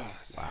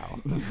 Wow.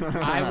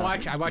 I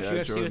watch Yeah, UFC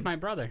with Jordan. my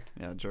brother.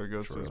 Yeah, Joe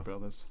goes to his True.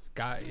 brothers.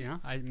 Got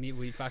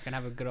we fucking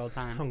have a good old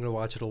time. I'm gonna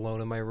watch it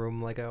alone in my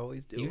room like I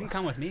always do. You can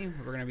come with me.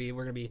 We're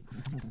gonna be.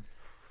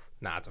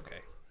 Nah, it's okay.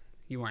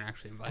 You weren't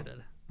actually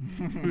invited.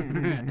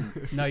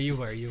 No, you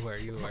were.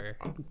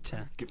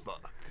 Get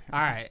fucked. All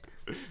right.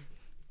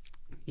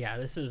 Yeah,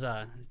 this is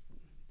a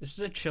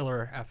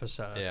chiller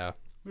episode. Yeah.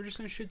 We're just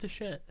gonna shoot the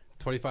shit.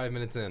 25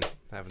 minutes in.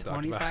 Haven't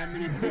talked about 25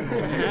 minutes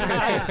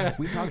in.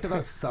 We talked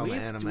about some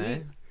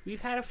anime.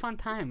 We've had a fun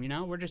time, you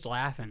know? We're just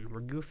laughing.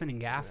 We're goofing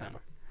and gaffing. Yeah.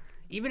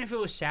 Even if it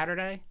was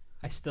Saturday,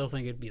 I still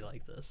think it'd be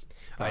like this.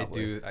 I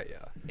Probably. do.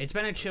 Yeah. It's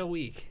been a chill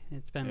week.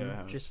 It's been Yeah, it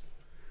has. just.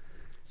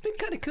 It's been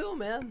kind of cool,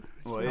 man.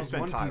 Well, How's it's been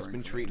One Piece tiring.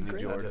 been for treating me.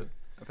 you, Jordan?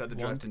 I've had to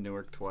drive to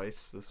Newark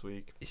twice this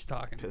week, He's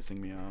talking. pissing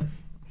me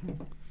off.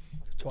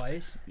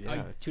 Twice?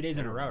 Yeah, Oh, it's 2 days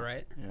in a terrible. row,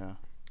 right? Yeah,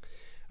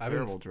 I've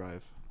terrible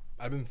drive.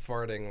 been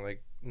farting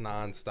like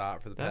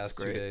nonstop for the That's past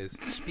 2 great.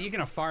 days. Speaking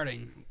of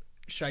farting,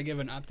 should I give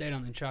an update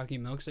on the chalky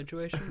milk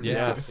situation?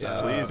 Yes.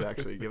 Please,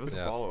 actually, give us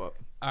Yes. a follow up.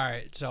 All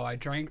right, so I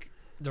drank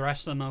the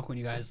rest of the milk when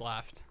you guys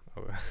left.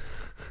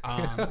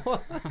 Um,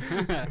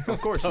 Of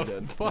course you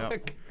did. Fuck.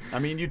 Yep. I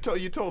mean, you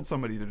told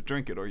somebody to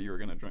drink it, or you were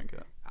gonna drink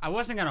it. I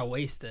wasn't gonna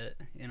waste it,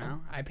 you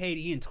know. I paid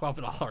Ian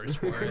 $12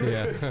 for it.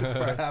 Yeah. For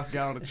a half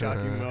gallon of chalky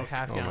For milk.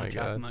 half Oh gallon my of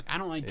chocolate God. milk. I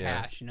don't like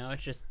Yeah. cash, you know.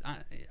 It's just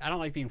I don't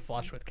like being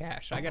flush with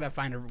cash. I gotta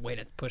find a way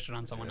to push it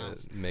on someone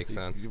else. It makes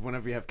sense.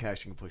 Whenever you have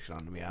cash, you can push it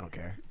on to me. I don't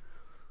care.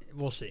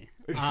 We'll see.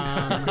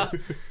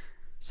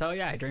 So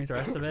yeah, I drank the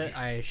rest of it.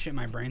 I shit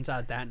my brains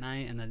out that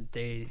night, and the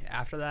day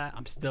after that,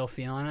 I'm still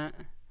feeling it.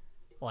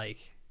 Like,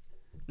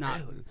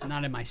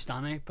 not in my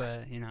stomach,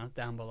 but you know,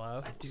 down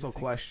below. So,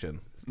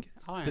 question: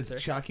 I'll did answer.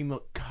 chalky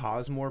milk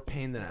cause more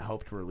pain than it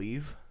helped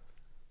relieve?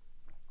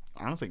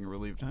 I don't think it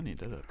relieved any,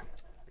 did it?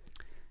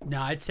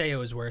 No, I'd say it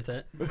was worth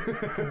it.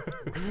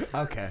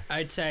 Okay.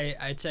 I'd say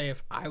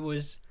if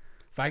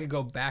I could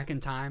go back in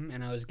time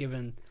and I was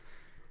given,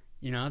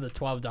 you know, the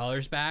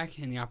 $12 back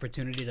and the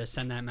opportunity to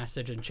send that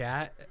message in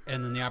chat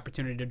and then the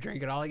opportunity to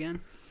drink it all again,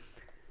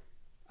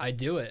 I'd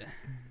do it.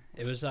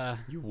 It was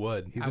You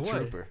would. He's I a would.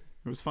 trooper.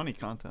 It was funny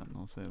content.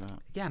 I'll say that.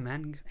 yeah,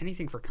 man,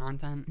 anything for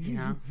content, you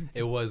know.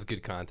 It was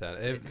good content.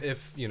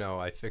 If you know,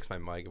 I fixed my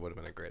mic, it would have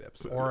been a great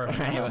episode. Or if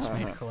any of us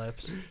made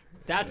clips.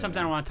 That's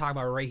something I want to talk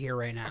about right here,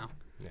 right now.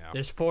 Yeah.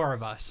 There's 4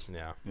 of us.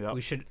 Yeah. Yep.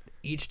 We should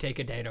each take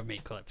a day to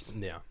make clips.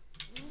 Yeah.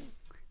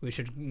 We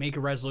should make a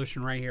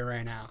resolution right here,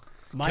 right now.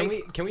 Mike,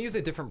 Can we use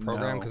a different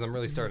program? No. Because I'm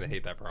really starting to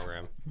hate that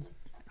program.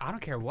 I don't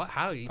care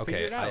how you figure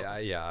Okay. it out.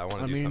 I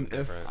want I to do mean, something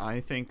if different. I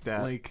think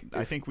that Like,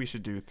 I if- think we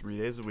should do 3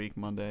 days a week: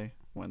 Monday,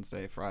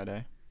 Wednesday,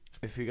 Friday.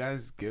 If you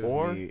guys give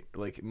Or- me,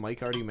 like,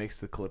 Mike already makes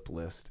the clip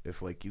list.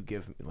 If, like, you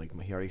give, like,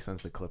 he already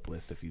sends the clip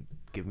list. If you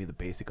give me the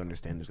basic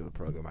understandings of the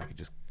program, I could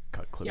just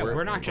cut clips. Yeah, out.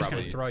 we're not just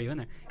going probably- to throw you in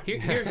there.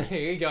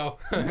 Here you go.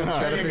 Here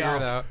Try to you figure go.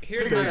 it out.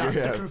 Here's Figure my it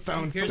Sticks out. and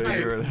stones. here's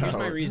Figure it my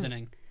out.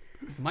 reasoning.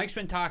 Mike's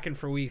been talking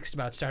for weeks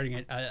about starting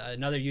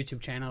another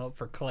YouTube channel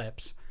for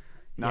clips.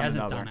 He Not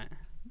hasn't another. done it.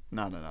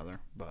 Not another,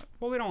 but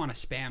Well, we don't want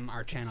to spam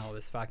our channel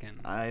with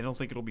fucking I don't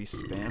think it'll be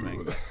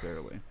spamming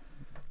necessarily.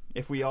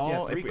 If we all,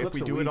 Yeah, 3 if clips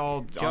we a do week. it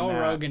all, Joe on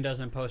that, Rogan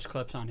doesn't post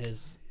clips on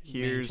his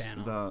Here's main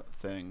channel. the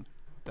thing.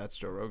 That's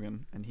Joe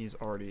Rogan, and he's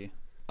already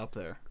up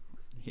there.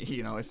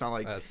 You know, it's not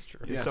like That's true.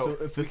 Yeah, so,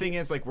 so if the thing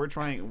is, like,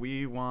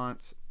 we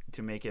want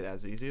to make it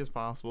as easy as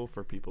possible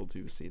for people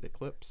to see the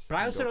clips. But I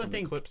and also go don't from the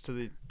think- clips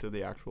to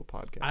the actual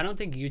podcast. I don't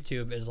think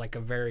YouTube is like a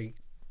very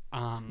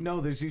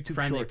No, there's YouTube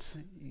friendly. Shorts.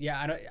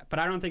 Yeah, but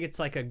I don't think it's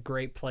like a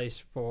great place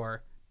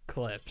for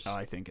clips.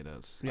 I think it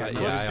is. Yeah, His yeah,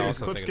 clips, I his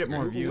also clips think get it's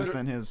more great. views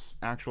than his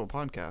actual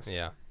podcast.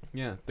 Yeah.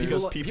 Yeah.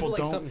 Because People people,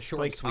 like don't something short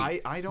like. and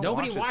sweet. I don't.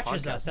 Nobody watch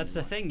his watches us. podcast That's the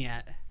anymore. thing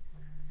yet.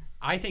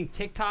 I think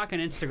TikTok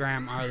and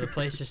Instagram are the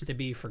places to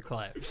be for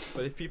clips.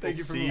 But if people Thank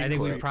you for see, I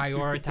think we clips,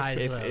 prioritize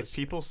if those.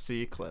 people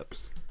see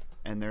clips,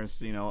 and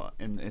there's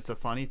and it's a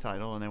funny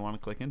title, and they want to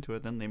click into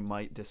it, then they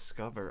might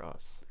discover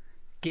us.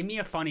 Give me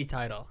a funny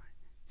title.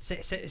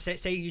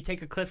 Say you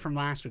take a clip from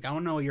last week. I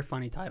want to know what your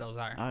funny titles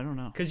are. I don't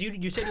know. Because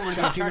you said you want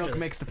to be in Chalky charge milk of it.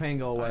 makes the pain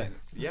go away.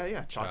 Yeah.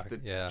 Yeah.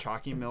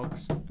 Chalky milk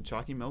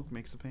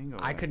makes the pain go.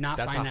 I away. could not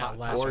That's find a that hot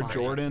last Or one.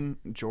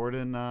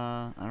 Jordan.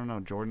 I don't know.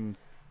 Jordan.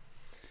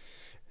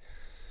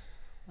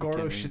 Gordo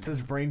can't shits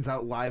his brains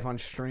out live on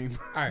stream.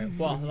 All right.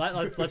 Well,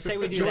 let's say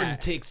we do that.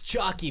 takes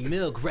chalky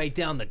milk right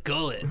down the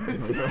gullet. I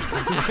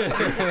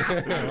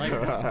like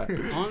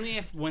that. Only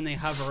if when they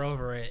hover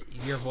over it,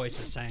 your voice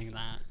is saying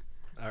that.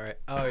 All right.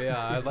 Oh yeah,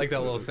 I like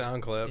that little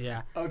sound clip.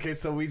 Yeah. Okay,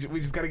 so we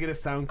just got to get a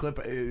sound clip.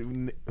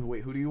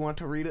 Wait, who do you want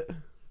to read it?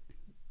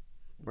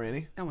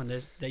 Randy? No, when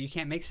there's that you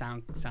can't make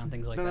sound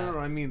things like No, that. no, no.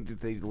 I mean,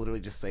 they literally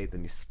just say it,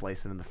 then you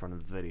splice it in the front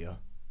of the video.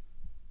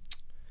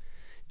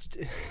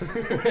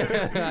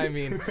 I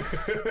mean,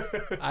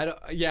 I don't.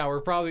 Yeah, we're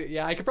probably.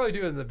 Yeah, I could probably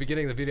do it in the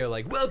beginning of the video,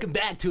 like, "Welcome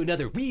back to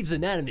another Weebs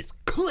Anonymous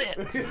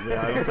clip.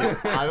 Yeah,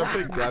 I don't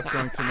think that's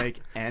going to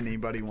make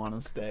anybody want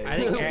to stay. I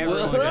think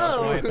everyone just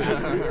swipe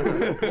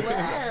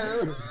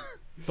past.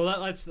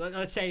 But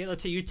let's say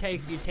you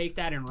take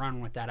that and run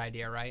with that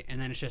idea, right? And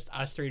then it's just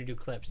us three to do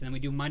clips, and then we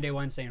do Monday,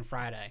 Wednesday, and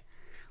Friday.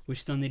 We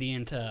still need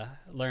Ian to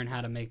learn how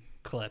to make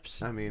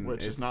clips. I mean,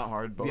 Which is not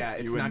hard. Both yeah,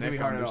 it's you not and gonna Nick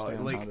be hard at all.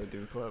 understand Like, how to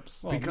do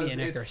clips. Well, because me and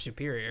Nick it's- are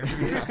superior.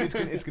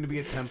 it's gonna be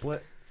a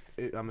template.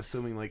 I'm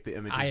assuming like the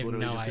image I is have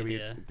literally no just gonna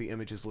idea. be the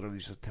image is literally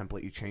just a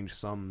template. You change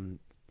some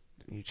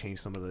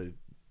of the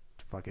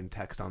fucking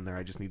text on there.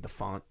 I just need the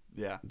font,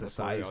 Yeah, the that's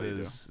literally all you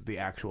do. sizes, the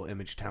actual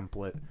image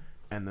template,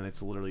 and then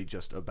it's literally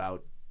just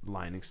about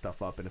lining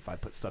stuff up and if I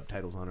put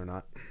subtitles on or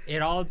not. We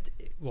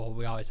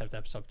always have to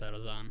have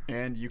subtitles on.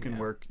 And you can Yeah.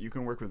 work. You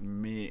can work with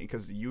me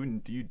because you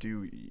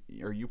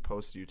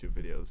post YouTube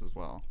videos as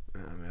well.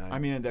 I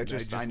mean, they're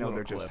just I know little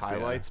they're just clips,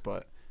 highlights,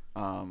 but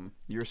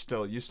you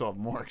still have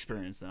more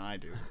experience than I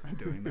do in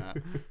doing that.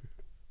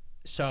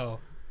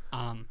 So,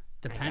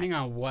 depending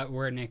on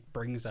where Nick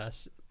brings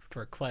us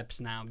for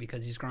clips now,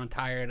 because he's grown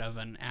tired of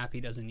an app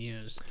he doesn't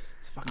use.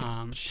 It's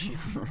fucking shit.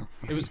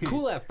 It was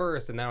cool at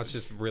first, and now it's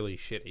just really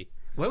shitty.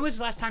 When was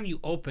the last time you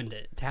opened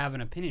it to have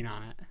an opinion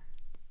on it?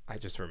 I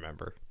just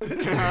remember. Nick's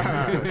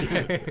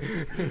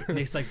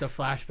like the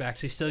flashbacks.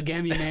 He's still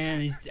getting me,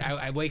 man.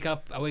 I wake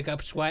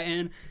up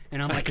sweating,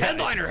 and I'm like,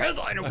 headliner,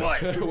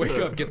 what? Wake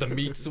up, get the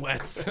meat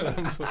sweats.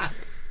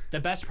 The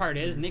best part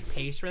is Nick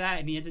pays for that,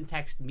 and he hasn't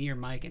texted me or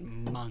Mike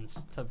in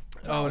months.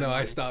 Oh no,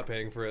 I stopped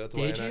paying for it. That's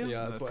Did why. you?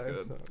 Yeah, that's That's why.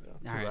 good. So,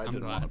 All right, I I'm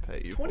didn't glad. want to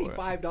pay you for it.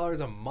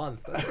 $25 a month.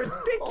 That's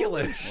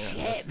ridiculous.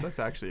 Yeah, that's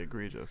actually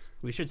egregious.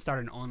 We should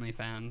start an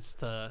OnlyFans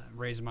to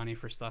raise money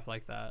for stuff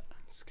like that.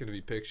 It's gonna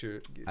be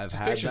pictures I've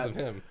had pictures that. of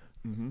him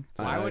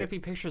Why would it be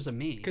pictures of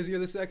me? because you're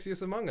the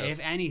sexiest among us.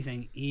 If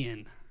anything,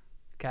 Ian.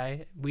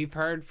 Okay, we've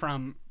heard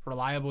from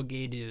reliable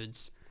gay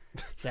dudes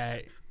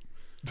that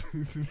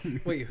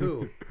Wait,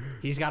 who?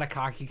 he's got a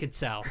cock you could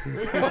sell.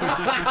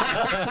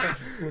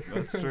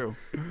 That's true.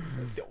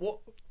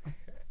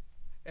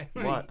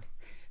 What?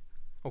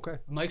 Okay.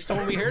 Mike's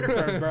told we heard it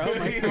from, bro.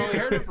 Mike's told we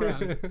heard it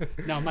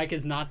from. No, Mike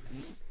is not.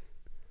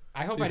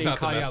 I hope He's I didn't not the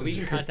call you out. We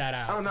can messenger. cut that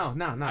out. Oh no, I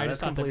that's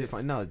just thought completely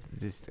fine. No, it's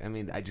just I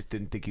mean, I just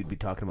didn't think you'd be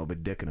talking about my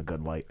dick in a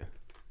good light.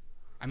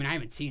 I mean, I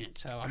haven't seen it,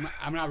 so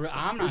I'm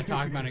not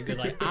talking about it good.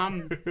 Like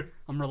I'm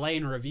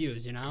relaying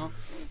reviews, you know.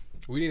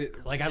 We need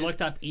it. Like I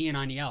looked up Ian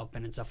on Yelp,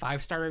 and it's a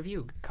 5-star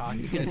review. Cock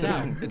you can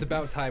sell. It's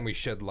about time we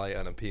shed light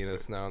on a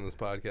penis now on this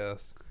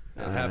podcast.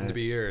 It happened to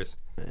be yours.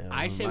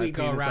 I say My we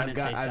go penis, around and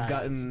say I've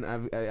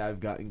sizes. I've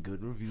gotten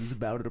good reviews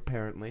about it.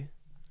 Apparently,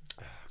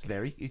 it's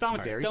very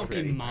Don't very be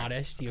pretty.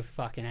 modest, you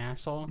fucking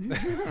asshole.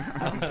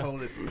 I'm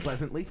told it's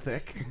pleasantly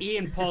thick.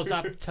 Ian pulls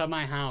up to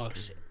my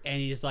house and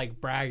he's like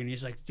bragging.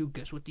 He's like, "Dude,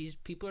 guess what these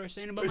people are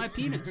saying about my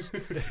penis?"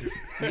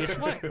 Guess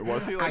what?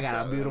 Was he like I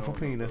got that? a beautiful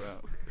don't remember penis.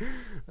 that.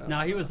 No,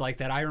 he was like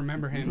that. I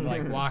remember him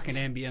like walking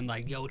in, being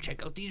like, "Yo,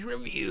 check out these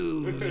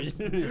reviews."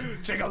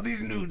 Check out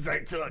these nudes I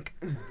took.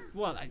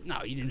 Well,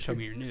 no, you didn't show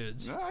me your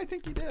nudes. No, I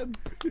think he did.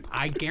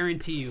 I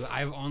guarantee you,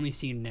 I've only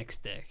seen Nick's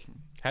dick.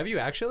 Have you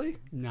actually?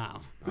 No,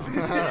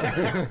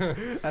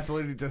 That's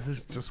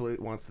just what it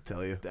wants to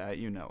tell you. That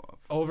you know of.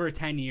 over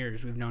 10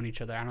 years we've known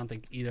each other. I don't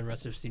think either of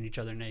us have seen each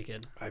other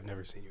naked. I've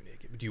never seen you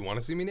naked. Do you want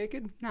to see me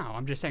naked? No,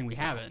 I'm just saying we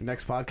haven't.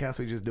 Next podcast,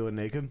 we just do it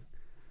naked.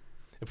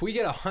 If we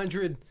get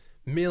 100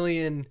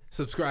 million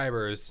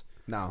subscribers,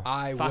 No.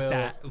 I Fuck will.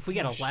 that. If we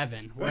get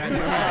 11, we're at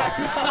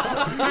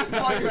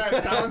Fuck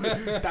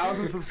that.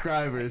 1,000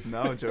 subscribers.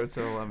 No, George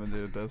said 11,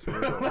 dude. That's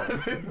what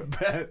we're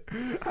Bet.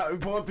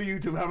 Pull up the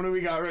YouTube. How many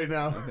we got right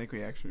now? I think we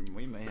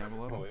may have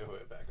 11. Oh,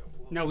 wait, back up.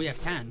 No, we have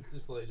 10.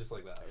 Just like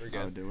that. We're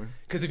Oh, good. do we?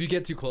 Because if you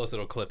get too close,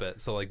 it'll clip it.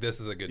 So like this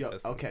is a good Yo,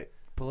 distance. okay.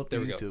 Pull up the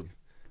There we go. YouTube.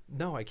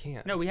 No, I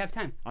can't. No, we have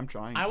 10. I'm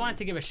trying. I wanted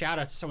to give a shout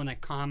out to someone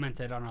that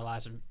commented on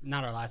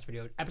not our last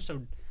video,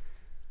 episode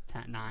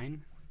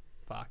 9.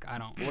 Fuck, I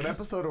don't. What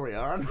episode are we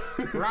on?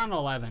 We're on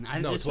 11.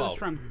 No, this 12. was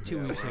from 2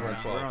 weeks We're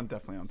ago.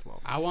 definitely on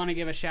 12. I want to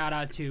give a shout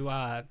out to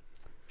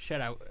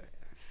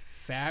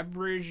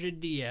Fabrige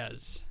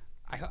Diaz.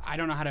 I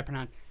don't know how to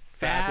pronounce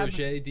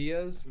Fabergé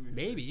Diaz.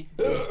 Maybe.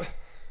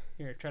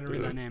 Here, try to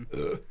read that name.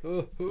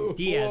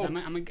 Diaz.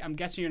 I'm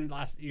guessing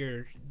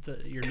your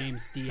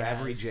name's Diaz.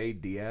 Fabry J.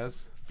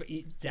 Diaz.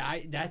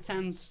 That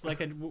sounds like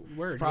a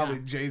word. Probably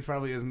yeah. J's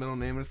probably his middle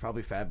name. It's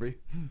probably Fabry.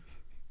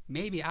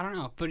 Maybe, I don't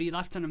know. But he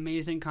left an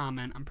amazing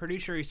comment. I'm pretty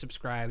sure he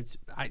subscribed.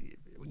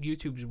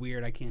 YouTube's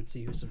weird. I can't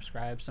see who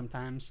subscribes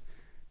sometimes.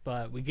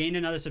 But we gained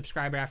another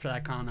subscriber after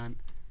that comment.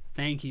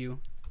 Thank you.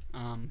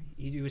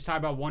 He was talking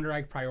about Wonder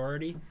Egg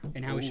Priority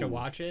and how we should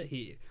watch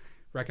it.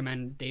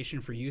 Recommendation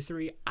for you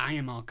three. I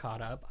am all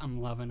caught up. I'm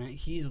loving it.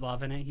 He's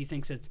loving it. He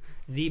thinks it's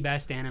the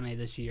best anime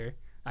this year.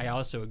 I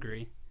also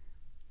agree.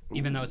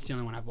 Even though it's the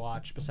only one I've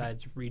watched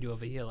besides Redo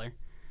of a Healer,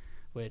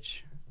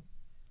 which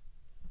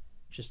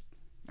just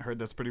I heard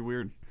that's pretty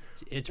weird.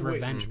 it's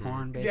revenge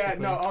porn basically. Yeah.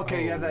 No.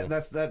 Okay. Yeah.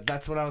 Oh.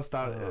 That's what I was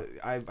thought.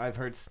 I've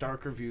heard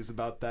stark reviews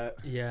about that.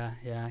 Yeah.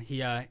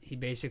 He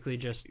basically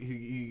just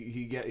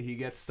He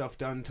gets stuff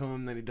done to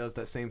him, then he does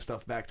that same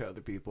stuff back to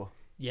other people.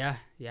 Yeah,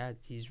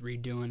 he's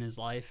redoing his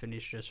life and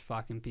he's just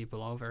fucking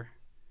people over.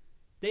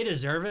 They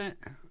deserve it,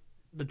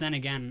 but then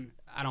again,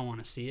 I don't want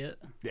to see it.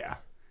 Yeah.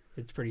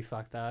 It's pretty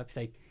fucked up.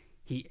 Like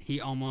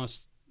he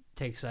almost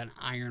takes an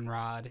iron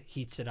rod,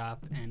 heats it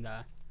up, and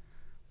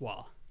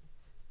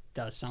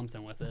does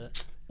something with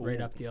it. Right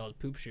up the old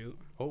poop chute.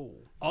 Oh.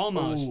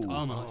 Almost.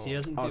 Oh. He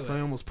doesn't do so I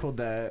it. almost pulled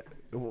that.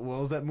 What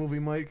was that movie,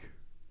 Mike?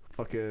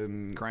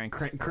 Fucking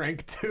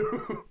Crank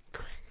 2.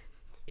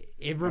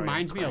 It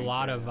reminds me a Crank,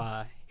 lot yeah.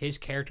 of his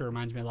character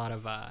reminds me a lot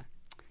of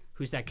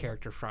who's that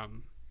character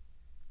from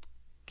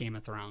Game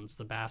of Thrones,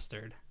 the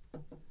bastard. The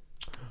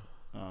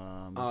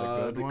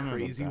good the one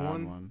crazy or the bad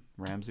one? one?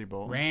 Ramsey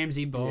Bolton.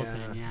 Ramsey Bolton,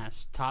 Yeah.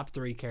 yes. Top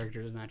 3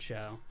 characters in that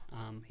show.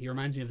 He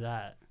reminds me of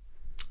that.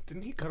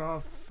 Didn't he cut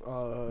off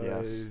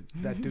Yes.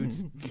 that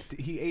dude's...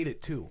 he ate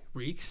it, too.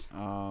 Reeks?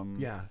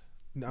 Yeah.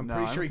 I'm No,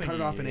 pretty I sure he don't think cut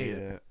it off and ate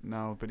it.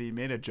 No, but he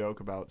made a joke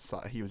about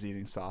he was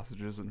eating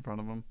sausages in front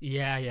of him.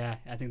 Yeah.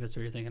 I think that's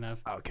what you're thinking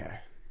of. Okay.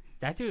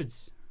 That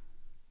dude's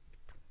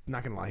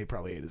Not gonna lie, he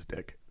probably ate his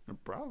dick.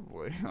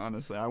 Probably,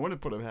 honestly, I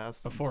wouldn't put it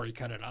past him. before he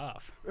cut it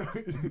off.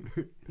 And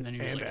then he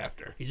was And like,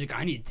 after. he's like,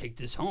 I need to take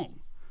this home.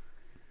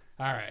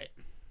 All right.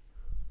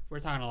 We're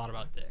talking a lot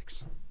about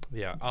dicks.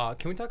 Yeah.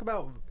 Can we talk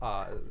about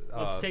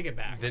Let's take it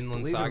back.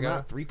 Vinland Believe it or Saga?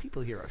 not, 3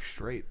 people here are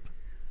straight.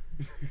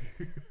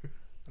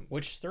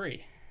 Which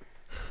 3?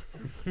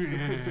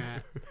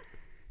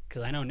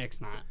 Because I know Nick's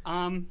not.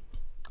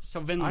 So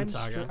Vinland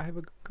Saga. I have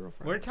a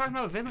girlfriend. We're talking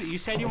about Vinland. You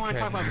said you want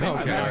to Okay. talk about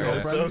Vinland Okay.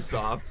 Saga. So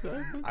soft.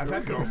 I've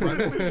had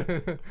girlfriends.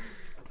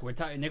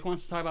 Nick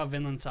wants to talk about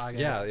Vinland Saga.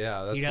 Yeah.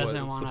 That's He doesn't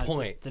that's want the to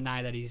point.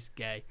 deny that he's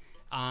gay.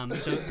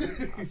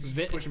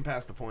 Pushing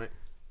past the point.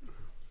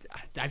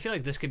 I feel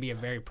like this could be a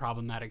very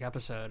problematic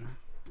episode.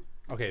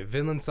 Okay,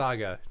 Vinland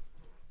Saga.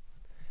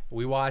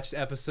 We watched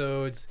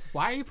episodes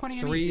Why are you pointing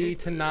at me? 3 dude?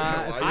 to 9.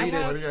 I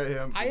have-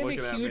 him I have looking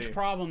a at huge me.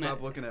 problem.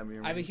 Stop looking at me.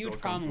 I have a huge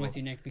problem with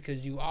you, Nick,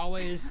 because you're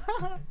always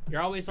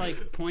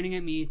like pointing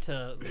at me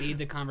to lead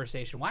the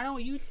conversation. Why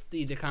don't you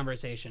lead the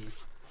conversation?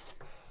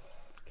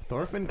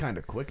 Thorfinn kind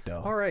of quick,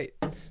 though. All right.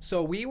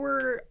 So we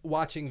were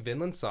watching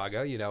Vinland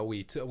Saga. You know,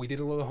 we did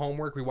a little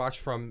homework. We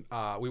watched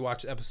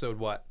episode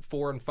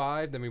 4 and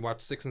 5. Then we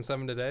watched 6 and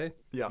 7 today.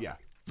 Yeah. Yeah.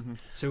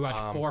 So we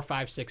watched 4,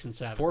 5, 6, and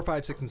 7. 4,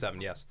 5, 6, and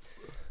 7. Yes.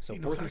 So He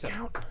 4 knows through how to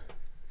 7. count.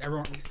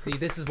 Everyone, See,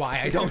 this is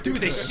why I don't do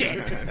this shit.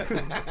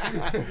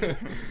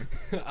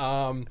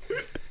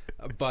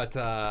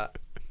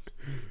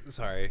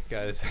 Sorry,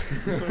 guys.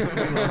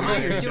 come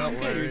on, you're doing Don't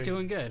good. You're worry.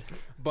 doing good.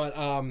 But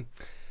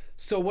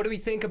so what do we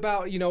think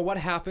about what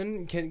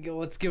happened?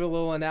 Let's give a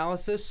little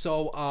analysis.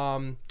 So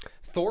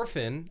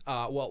Thorfinn,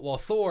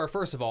 Thor.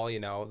 First of all,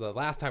 the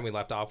last time we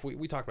left off,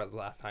 we talked about it the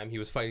last time. He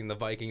was fighting the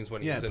Vikings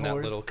when he was in that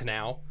Thor's. little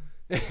canal.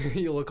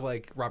 You look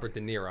like Robert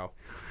De Niro.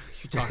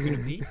 You talking to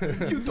me?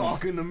 You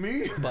talking to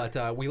me?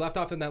 But we left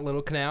off in that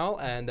little canal,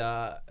 and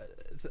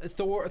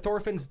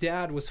Thorfinn's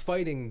dad was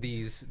fighting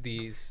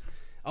these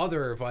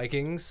other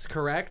Vikings,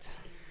 correct?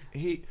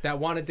 That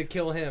wanted to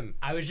kill him.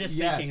 I was just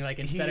Yes, thinking, like,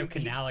 instead of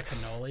canal,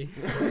 cannoli.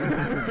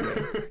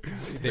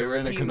 They were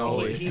in a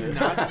cannoli.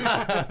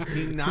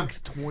 He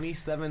knocked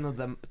 27 of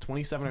them,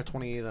 27 or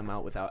 28 of them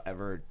out without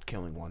ever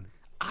killing one.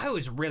 I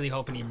was really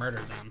hoping he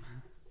murdered them.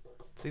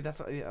 See,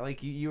 that's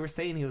like you were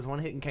saying. He was one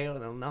hit and KO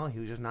them. No, he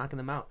was just knocking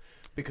them out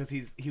because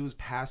he was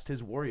past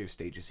his warrior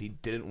stages. He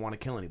didn't want to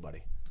kill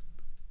anybody.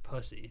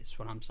 Pussy is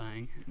what I'm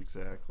saying.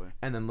 Exactly.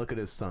 And then look at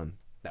his son,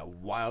 that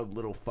wild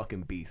little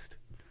fucking beast.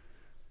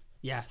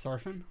 Yeah,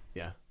 Thorfinn.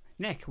 Yeah.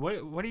 Nick, what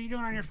are you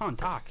doing on your phone?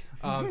 Talk.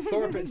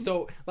 Thorfinn.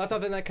 So left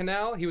off in that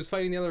canal, he was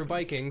fighting the other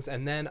Vikings,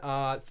 and then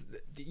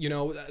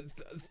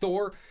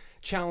Thor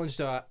challenged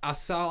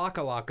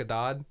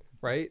Askeladd,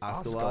 right?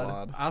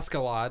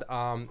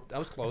 Askeladd. That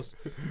was close.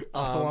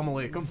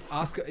 Assalamu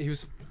alaikum. He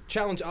was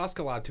challenged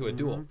Askeladd to a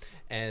duel,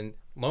 and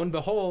lo and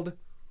behold,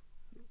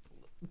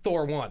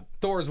 Thor won.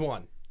 Thor's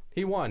won.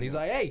 He won. He's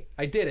like, hey,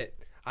 I did it.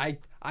 I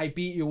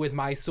beat you with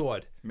my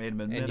sword. Made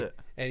him admit it.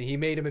 And he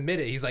made him admit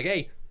it. He's like,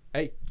 hey,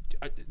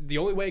 the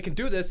only way I can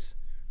do this,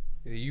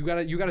 you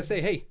gotta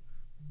say, hey,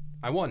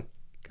 I won.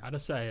 Gotta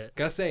say it.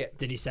 Gotta say it.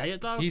 Did he say it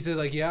though? He says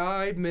like, yeah,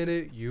 I admit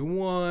it. You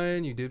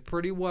won. You did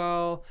pretty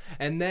well.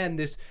 And then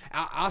this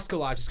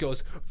Askeladd just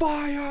goes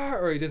fire,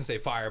 or he doesn't say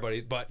fire, but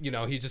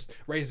he just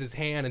raises his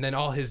hand, and then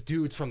all his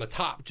dudes from the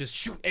top just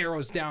shoot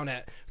arrows down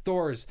at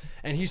Thor's,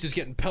 and he's just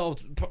getting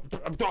pelted.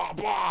 Blah,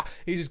 blah.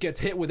 He just gets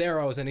hit with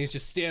arrows, and he's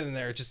just standing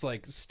there, just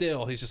like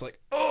still. He's just like,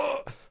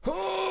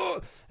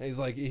 and he's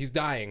like, he's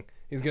dying.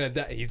 He's gonna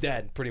die. He's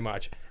dead, pretty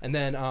much. And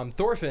then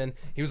Thorfinn,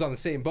 he was on the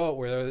same boat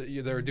where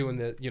they were doing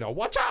the,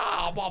 watch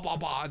out, blah blah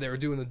blah. They were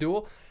doing the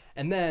duel,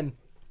 and then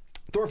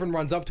Thorfinn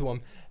runs up to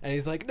him, and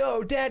he's like,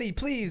 "No, Daddy,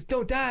 please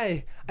don't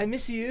die. I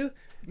miss you."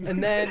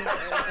 And then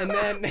and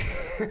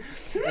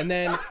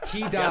then he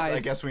dies. I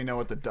guess we know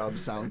what the dub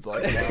sounds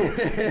like now.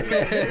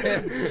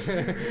 Daddy,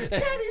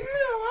 no,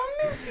 I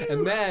miss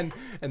and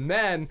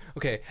then,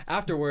 okay,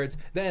 afterwards,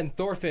 then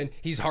Thorfinn,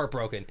 he's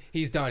heartbroken.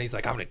 He's done. He's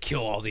like, I'm gonna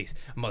kill all these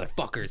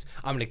motherfuckers.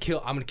 I'm gonna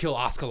kill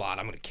Askeladd.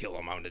 I'm gonna kill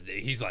him.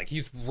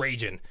 He's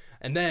raging.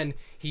 And then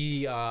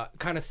he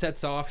kind of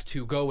sets off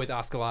to go with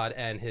Askeladd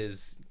and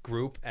his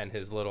group and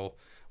his little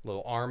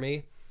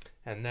army.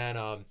 And then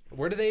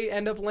where do they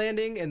end up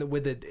landing?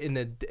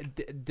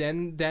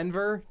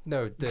 Denver?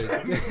 No,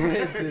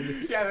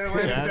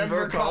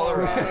 Denver,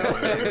 Colorado.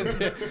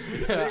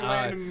 They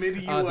land in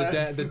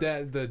mid-US.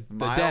 the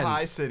Mile Dens.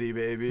 High City,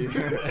 baby.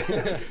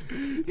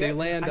 They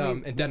land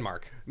in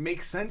Denmark.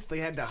 Makes sense. They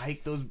had to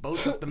hike those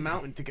boats up the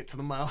mountain to get to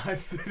the Mile High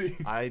City.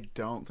 I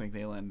don't think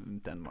they landed in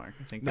Denmark.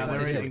 I think No, they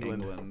they're landed in in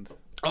England. England.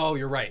 Oh,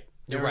 you're right.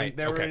 You're right.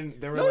 They were okay.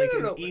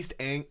 in East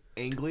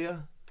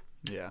Anglia.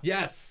 Yeah.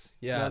 Yes.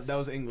 Yes. That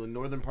was England,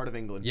 northern part of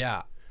England.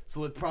 Yeah.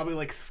 So it probably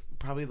like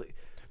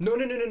No.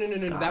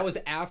 Scott. That was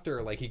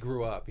after like he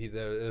grew up. It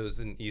was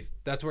in East.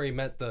 That's where he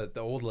met the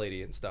old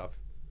lady and stuff.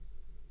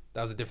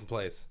 That was a different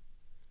place,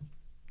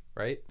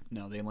 right?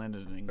 No, they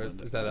landed in Or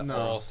England. is that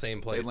all same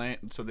place?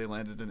 So they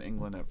landed in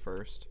England at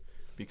first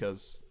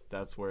because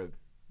that's where,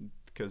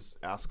 because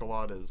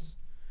Askeladd is,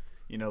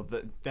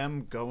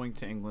 them going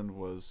to England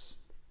was,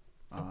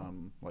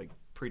 like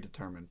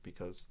predetermined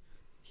because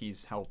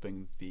he's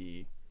helping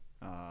the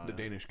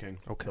Danish king.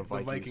 Okay. the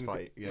Vikings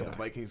fight. Yeah, the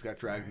Vikings got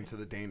dragged into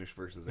the Danish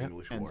versus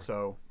English And war.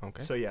 so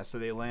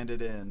they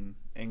landed in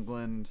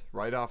England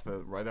right out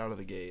of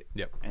the gate.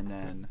 Yep. And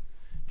then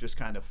just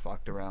kind of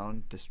fucked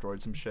around,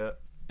 destroyed some shit,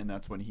 and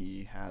that's when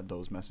he had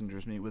those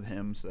messengers meet with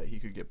him so that he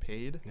could get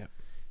paid. Yep.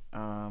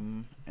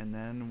 And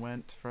then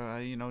went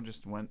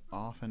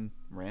off and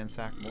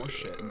ransacked more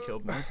shit and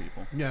killed more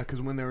people. Yeah,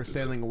 because when they were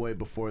sailing away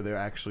before they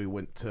actually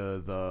went to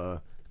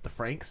the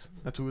Franks,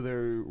 that's who they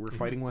were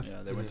fighting with.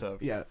 Yeah, they went to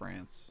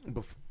France.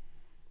 The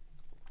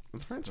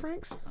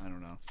Franks? I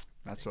don't know.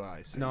 That's what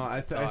I see. No, I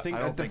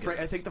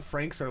think the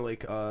Franks are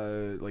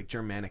like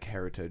Germanic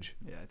heritage.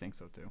 Yeah, I think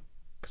so too.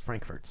 Because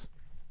Frankfurts.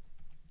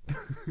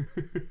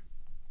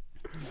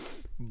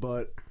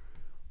 But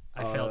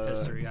I failed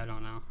history. I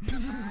don't know.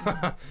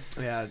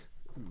 yeah,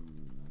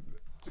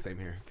 same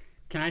here.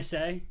 Can I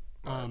say,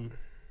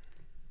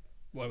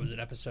 what was it?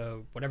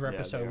 Whatever Yeah,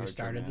 episode they we are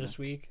started Germanic. this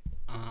week.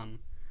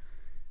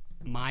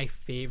 My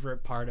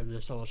favorite part of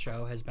this whole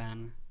show has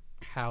been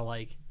how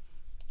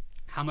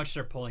much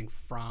they're pulling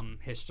from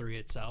history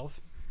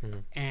itself.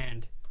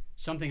 And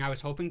something I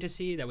was hoping to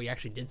see that we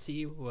actually did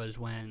see was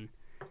when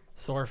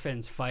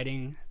Thorfinn's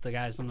fighting the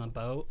guys on the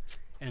boat,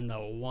 and the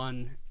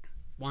one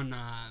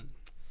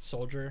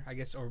soldier, I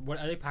guess, or what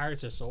are they,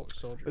 pirates or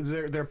soldiers?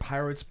 They're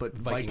pirates, but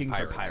Viking Vikings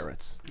pirates. are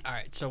pirates. All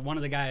right, so one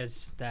of the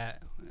guys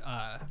that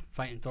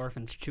fighting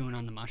Thorfinn's chewing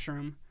on the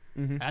mushroom.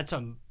 That's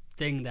a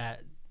thing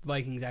that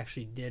Vikings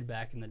actually did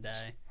back in the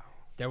day.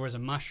 There was a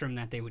mushroom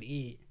that they would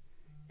eat,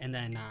 and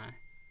then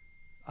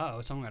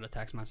someone got a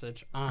text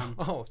message.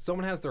 Oh,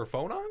 someone has their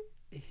phone on?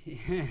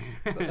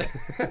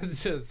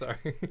 Just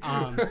sorry.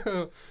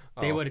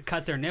 They would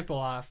cut their nipple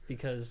off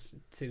because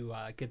to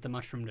get the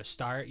mushroom to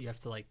start, you have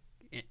to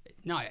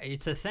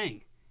it's a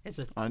thing. It's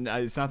not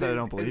that I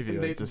don't believe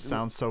you. It just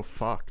sounds so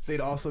fucked. They'd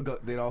also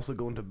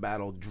go into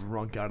battle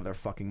drunk out of their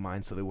fucking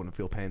minds so they wouldn't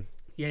feel pain.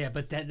 Yeah,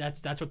 but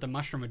that's what the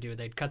mushroom would do.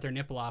 They'd cut their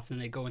nipple off,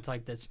 and they'd go into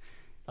this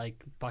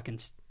fucking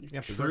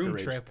shroom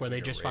rage. trip where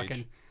they just rage.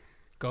 fucking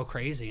go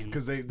crazy.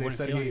 Because they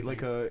said he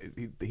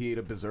ate he ate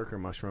a berserker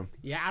mushroom.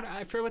 Yeah,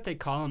 I forget what they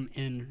call them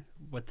in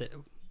what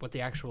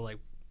the actual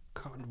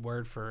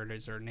word for it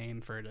is or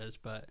name for it is,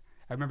 but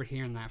I remember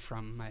hearing that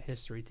from my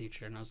history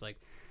teacher, and I was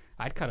like,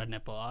 I'd cut a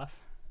nipple off.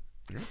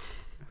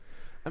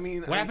 I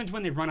mean, What happens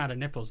when they run out of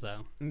nipples,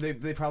 though?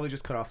 They probably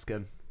just cut off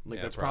skin.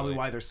 Yeah, That's probably. probably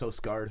why they're so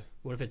scarred.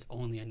 What if it's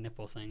only a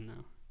nipple thing,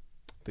 though?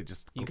 They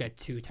just You get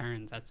 2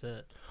 turns. That's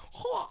it.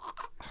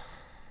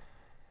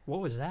 What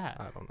was that?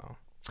 I don't know.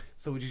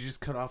 So would you just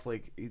cut off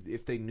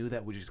if they knew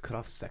that? Would you just cut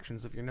off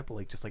sections of your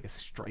nipple, just like a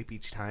stripe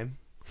each time?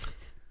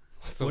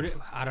 So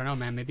I don't know,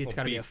 man. Maybe it's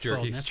got to be a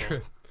full nipple.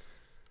 strip.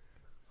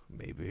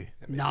 Maybe.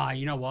 Nah,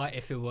 you know what?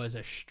 If it was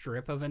a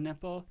strip of a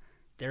nipple,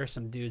 there are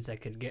some dudes that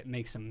could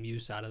make some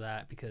use out of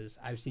that, because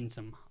I've seen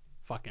some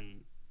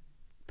fucking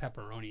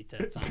pepperoni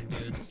tits on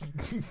dudes.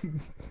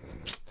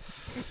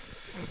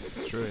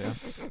 It's true, yeah.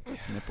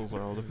 Nipples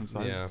are all different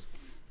sizes. Yeah.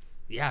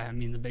 Yeah, I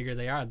mean, the bigger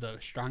they are, the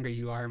stronger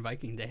you are in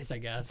Viking days, I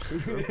guess.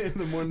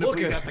 The more Look nipple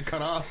you at- have to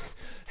cut off.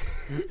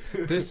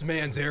 This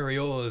man's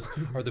areolas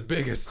are the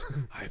biggest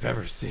I've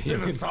ever seen. They're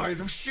the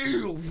size of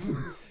shields.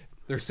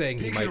 They're saying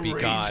he might can be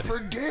rage God. for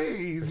They're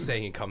days.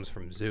 saying he comes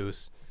from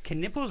Zeus.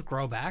 Can nipples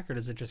grow back, or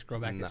does it just grow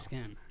back No. as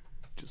skin?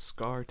 Just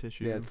scar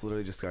tissue. Yeah, it's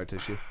literally just scar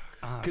tissue.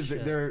 Oh, Because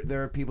shit.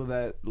 there are people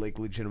that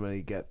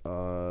legitimately get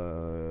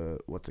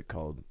what's it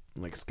called,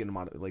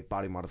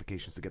 body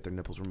modifications to get their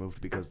nipples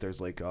removed, because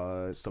there's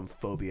some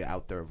phobia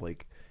out there of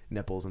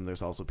nipples, and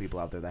there's also people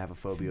out there that have a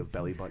phobia of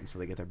belly buttons, so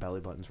they get their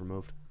belly buttons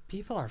removed.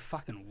 People are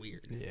fucking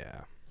weird.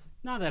 Yeah.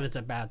 Not that it's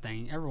a bad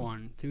thing.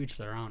 Everyone to each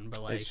their own,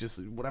 but It's just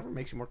whatever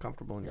makes you more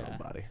comfortable in your own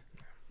body.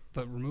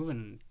 but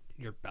removing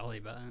your belly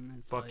button.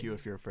 It's Fuck like, you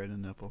if you're afraid of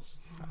nipples.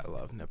 I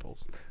love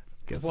nipples.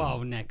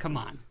 Whoa, Nick, come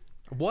on.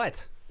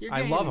 What? You're I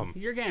getting, love them.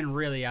 You're getting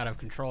really out of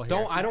control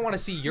here. I don't want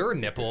to see your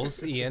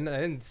nipples, Ian. I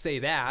didn't say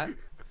that.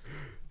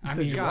 I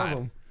mean,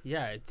 God.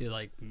 yeah, do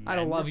like. I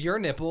don't love your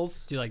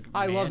nipples. Do like.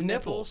 I love man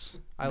nipples.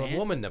 I love Man-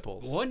 woman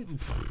nipples. What?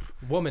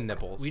 Woman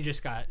nipples. We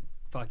just got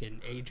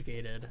fucking age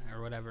gated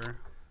or whatever.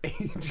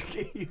 Age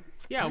game.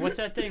 Yeah, what's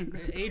that thing?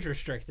 Age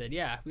restricted.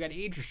 Yeah, we got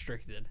age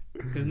restricted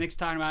because Nick's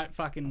talking about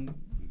fucking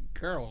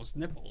girls'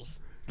 nipples.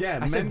 Yeah,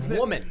 I said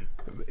woman.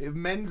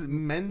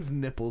 Men's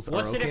nipples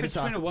What's are the okay difference to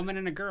talk. between a woman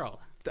and a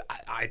girl?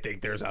 I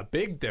think there's a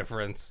big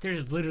difference.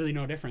 There's literally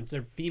no difference.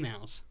 They're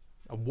females.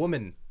 A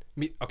woman.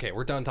 Okay,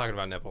 we're done talking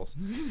about nipples.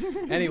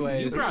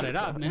 Anyways. You brought it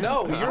up, man.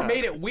 No, you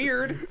made it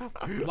weird.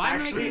 Why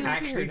am I making it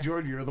Actually, weird?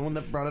 George, you're the one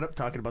that brought it up,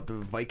 talking about the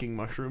Viking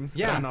mushrooms.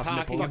 Yeah, cutting I'm off talking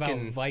nipples. about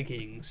Fucking-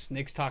 Vikings.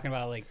 Nick's talking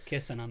about like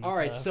kissing them. All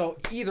right, so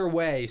either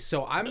way,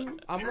 so I'm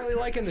really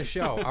liking the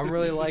show. I'm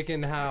really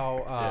liking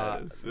how Yeah,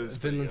 it's pretty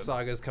Vinland good.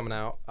 Saga is coming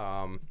out.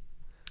 I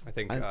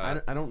think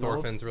I don't know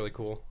if- Thorfinn's really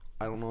cool.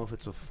 I don't know if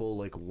it's a full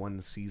like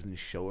one season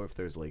show or if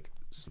there's like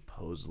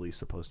supposedly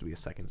supposed to be a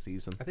second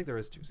season. I think there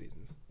is 2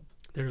 seasons.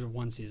 there's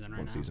one season right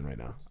One now. season right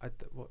now.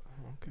 Okay.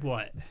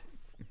 What?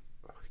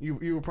 You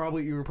were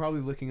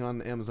probably looking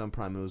on Amazon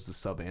Prime. It was the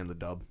sub and the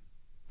dub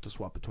to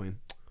swap between.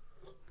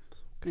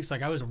 It's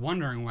like I was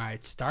wondering why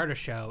I'd start a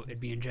show, it'd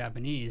be in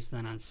Japanese,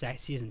 then on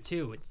season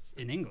 2, it's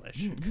in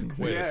English.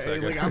 Wait a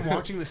second. Like I'm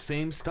watching the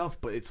same stuff,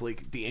 but it's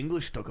like the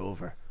English took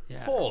over.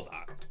 Yeah. Hold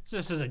on. So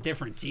this is a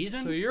different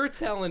season? So you're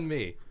telling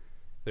me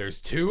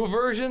there's 2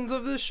 versions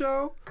of this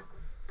show?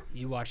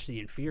 You watch the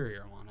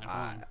inferior one at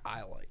home.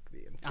 I like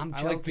I'm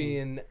I like joking.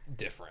 being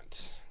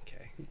different.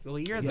 Okay. Well,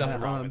 you're Yeah. the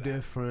Nothing wrong I'm with that.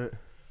 different.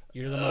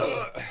 you're the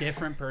most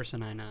different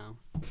person I know.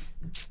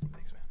 Thanks,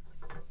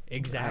 man.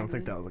 Exactly. I don't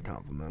think that was a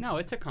compliment. No,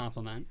 it's a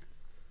compliment.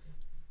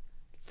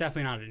 It's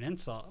definitely not an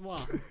insult.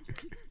 Well,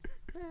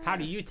 how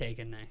do you take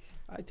it, Nick?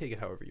 I take it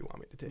however you want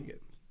me to take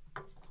it.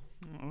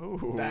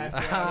 Ooh. That's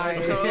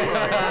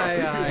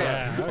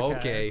Yeah,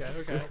 Okay.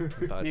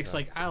 But, Nick's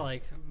like, I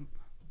like.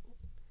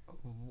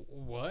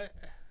 What?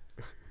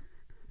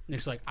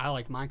 Nick's like, I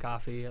like my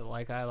coffee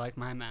like I like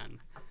my men.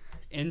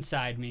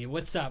 Inside me,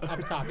 what's up?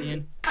 Up top,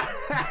 Ian.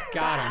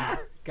 Got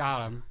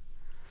him.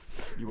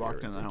 You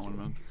walked in that one,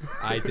 man.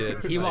 I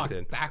did. He I walked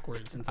did.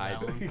 backwards into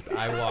that one.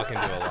 I walk into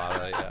a lot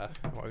of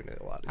I walk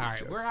into a lot of All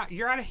these right, jokes.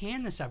 you're out of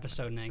hand this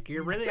episode, Nick.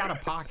 You're really out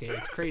of pocket.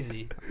 It's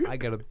crazy. I'll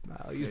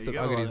use you the got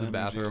a I'll lot use the of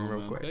energy, bathroom real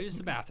man. quick. Go use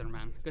the bathroom,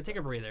 man. Go take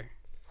a breather.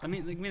 Give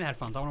me the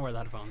headphones. I want to wear the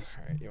headphones.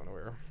 All right, you want to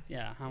wear 'em?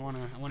 Yeah, I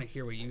wanna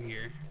hear what you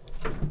hear.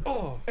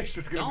 Oh, It's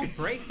just gonna Don't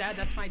break that.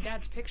 That's my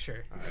dad's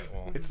picture. all right.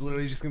 Well, It's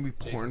literally just gonna be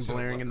porn should've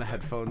blaring left in the it there.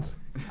 headphones.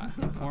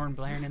 Porn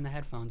blaring in the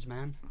headphones,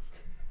 man.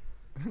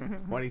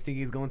 Why do you think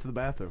he's going to the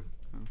bathroom?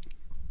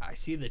 I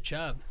see the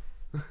chub.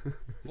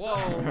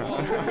 Whoa.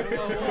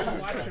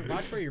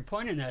 Watch where you're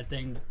pointing that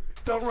thing.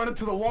 Don't run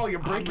into the wall. You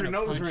break I'm your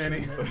gonna nose, punch you Randy.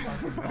 in the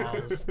fucking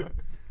balls.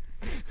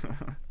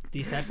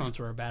 These headphones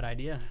were a bad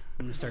idea.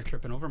 I'm gonna start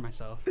tripping over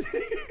myself.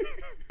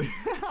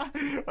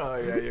 Oh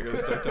yeah, you're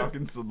gonna start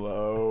talking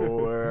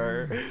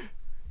slower.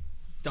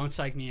 Don't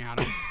psych me out.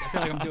 I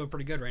feel like I'm doing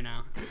pretty good right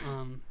now.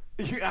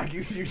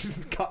 You're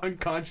just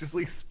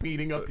unconsciously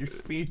speeding up your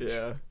speech.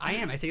 Yeah. I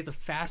am. I think the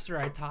faster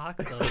I talk,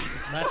 the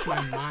less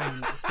my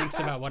mind thinks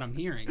about what I'm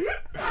hearing.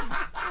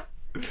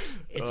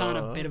 It's on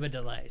a bit of a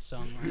delay, so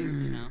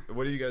I'm like,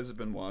 What have you guys have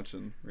been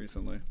watching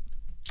recently?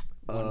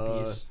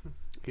 One Piece.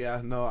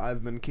 Yeah, no,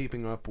 I've been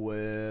keeping up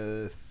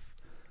with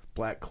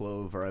Black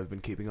Clover. I've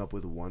been keeping up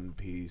with One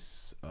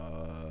Piece. What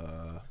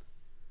are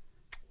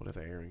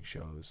the airing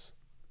shows?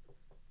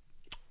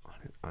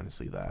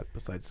 Honestly, that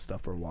besides the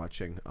stuff we're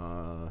watching.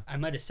 I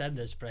might have said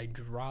this, but I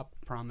dropped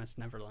Promised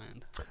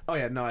Neverland. Oh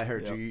yeah, no, I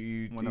heard Yep.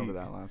 you Went over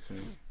that last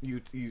week.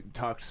 You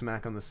talked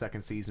smack on the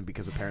second season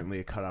because apparently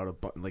it cut out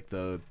like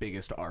the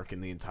biggest arc in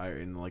the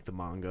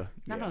manga.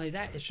 Not Yeah. only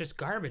that, it's just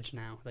garbage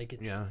now. Like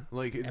it's Yeah,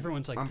 like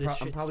everyone's like, I'm this I'm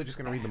shit's probably just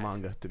gonna read the bad.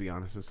 manga to be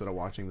honest instead of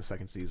watching the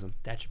second season.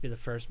 That should be the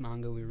first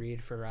manga we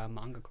read for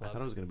Manga I Club.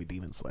 thought it was gonna be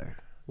Demon Slayer.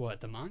 What,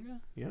 the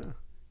manga? Yeah.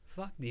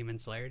 Fuck Demon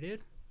Slayer,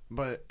 dude.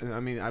 But I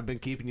mean, I've been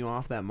keeping you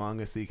off that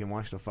manga so you can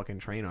watch the fucking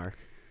train arc.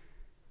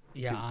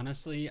 Yeah,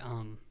 honestly,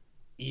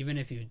 even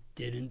if you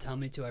didn't tell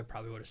me to, I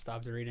probably would have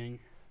stopped reading.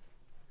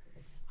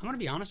 I'm gonna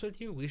be honest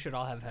with you. We should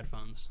all have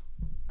headphones.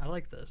 I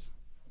like this.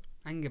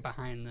 I can get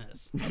behind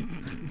this.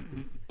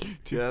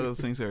 Yeah,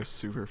 those things are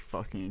super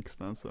fucking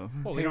expensive.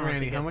 Well, Hey, don't have to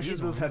Randy, get how much these does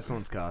those ones.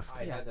 headphones cost?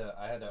 I had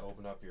to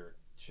open up your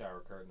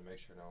shower curtain to make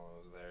sure no one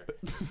was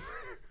there.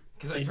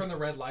 Because I turned the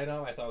red light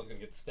on, I thought I was gonna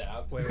get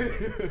stabbed. Wait.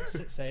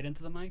 Say it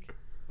into the mic.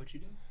 What you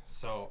do?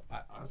 So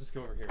I'll just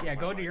go over here. Yeah, with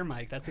go my to mic. your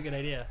mic. That's a good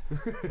idea.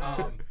 How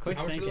much Quick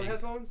are thinking. those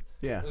headphones?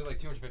 Yeah. It was like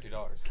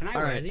 $250. Can I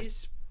All wear right.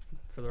 these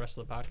for the rest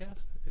of the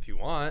podcast? If you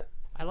want.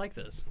 I like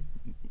this.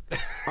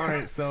 All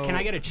right, so Can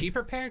I get a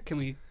cheaper pair? Can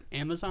we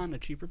Amazon a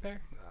cheaper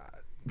pair?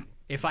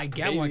 If I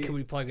get one, maybe. can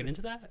we plug it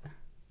into that?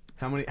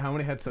 how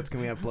many headsets can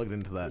we have plugged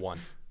into that? One.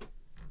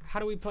 How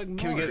do we plug more?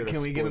 Can we get an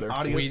splitter.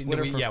 audio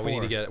splitter for we four?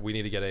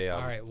 need to get a.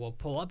 All right, well,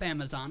 pull up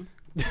Amazon.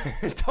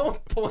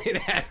 Don't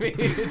point at me.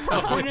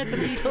 I'll point at the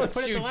PC. Don't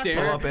Put it you the left. dare.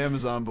 Pull up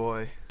Amazon,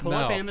 boy. Pull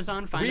up No.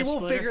 Amazon. Find We a will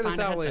splitter, figure this find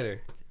a out headset.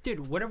 later.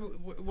 Dude, whatever.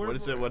 What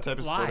is it? What type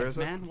of live, splitter is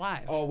it? man,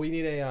 live. Oh, we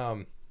need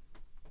a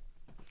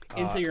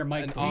Into your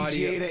mic. an VGA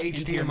audio. to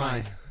Into your HDMI.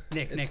 mic.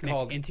 Nick, It's Nick,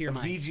 called into your A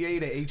mic. VGA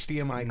to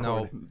HDMI No.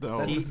 cord. No,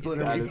 That's the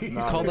splitter. that is It's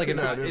not It's called like an.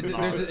 that is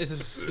not- It's a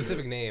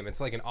specific name. It's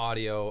like an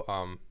audio.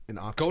 An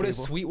aux Go to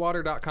cable?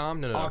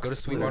 sweetwater.com. No. Aux Go to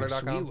splitter.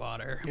 sweetwater.com.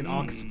 Sweetwater. An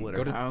aux splitter.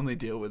 Go to- I only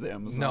deal with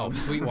Amazon. No,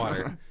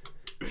 Sweetwater.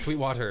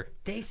 Sweetwater.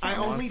 They I sent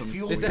only us.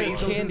 fuel They said it's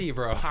Bezos' candy,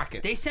 bro.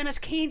 Pockets. They sent us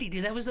candy,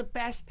 dude. That was the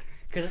best.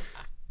 Cause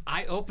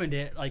I opened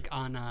it like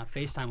on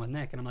FaceTime with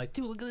Nick, and I'm like,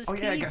 dude, look at this Oh yeah,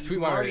 I candy. got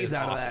Sweetwater Smarties is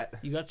out of awesome. that.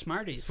 You got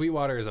Smarties.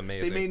 Sweetwater is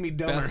amazing. They made me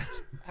dumber.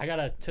 Best I got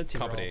a Tootsie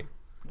company.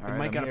 All It right,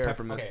 might I'm got a here.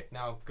 peppermint. Okay,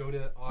 now go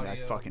to audio. I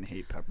fucking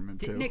hate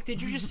peppermint Roll. too. Nick,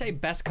 did you just say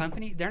best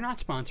company? They're not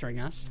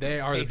sponsoring us. They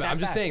are Take the. that I'm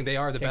just back. saying they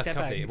are the Take best that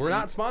back. company. We're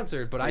not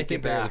sponsored, but I Take think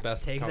it they're the back.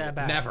 best. Take company. that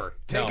back. Never.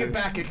 Take No. it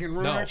back. It can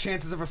ruin No. our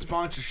chances of a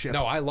sponsorship.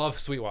 No, I love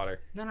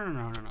Sweetwater.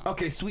 No.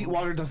 Okay,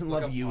 Sweetwater doesn't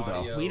Look love up you though.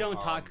 audio. We don't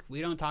Um, talk. We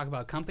don't talk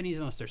about companies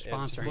unless they're Yeah,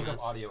 just sponsoring look us.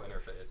 up audio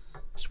interface.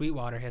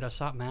 Sweetwater, hit us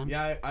up, man.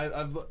 Yeah, I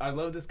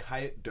love this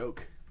Kayet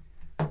Doke.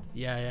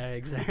 Yeah,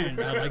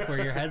 exactly. I like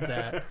where your head's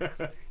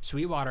at.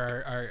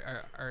 Sweetwater,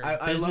 our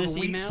I love business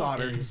wheat email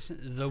solder. is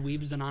the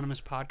Weebs Anonymous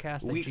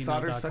Podcast. Wheat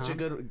Solder is such a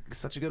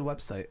good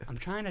website. I'm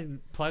trying to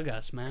plug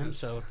us, man.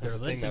 So if they're the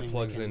thing that listening,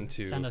 plugs they can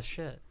into- send us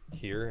shit.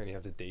 Here, and you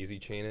have to daisy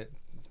chain it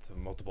to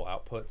multiple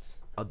outputs.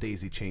 I'll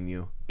daisy chain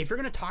you. If you're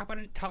gonna talk about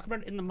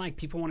it in the mic.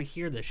 People want to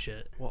hear this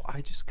shit. Well,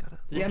 I just gotta.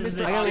 This is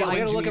the I gotta chill look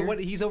at engineer. what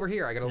he's over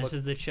here. I gotta This look.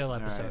 is the chill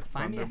right, episode.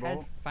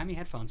 Thunderbolt. Find me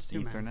headphones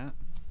too, man. Ethernet.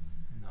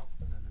 No.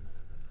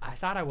 I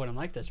thought I wouldn't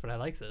like this, but I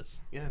like this.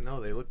 Yeah,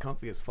 no, they look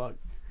comfy as fuck.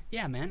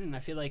 Yeah, man, and I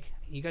feel like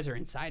you guys are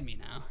inside me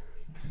now.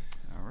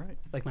 All right.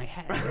 Like my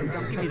head.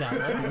 Don't give me that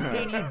look.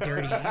 Man, you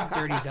dirty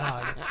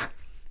dog.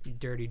 You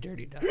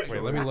dirty dog.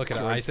 Wait, let me look at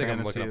it. I George's think I'm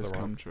fantasy looking up has the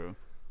wrong. come true.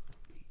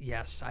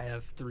 Yes, I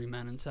have 3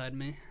 men inside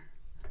me.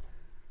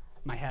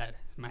 My head,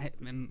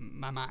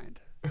 my mind.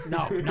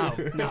 No.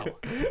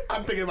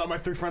 I'm thinking about my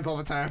 3 friends all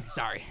the time.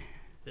 Sorry,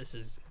 this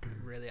is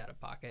really out of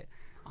pocket.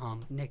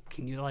 Nick,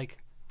 can you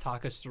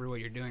talk us through what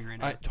you're doing right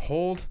now?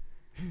 Hold.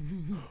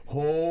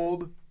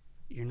 Hold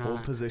You're hold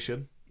not.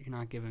 position. You're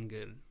not giving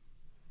good.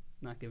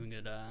 Not giving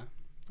good.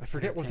 I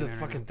forget what the entertainment right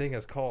fucking now. thing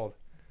is called.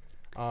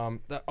 Our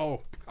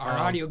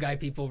audio guy,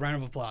 people, round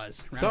of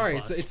applause. Round of Sorry,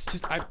 applause. it's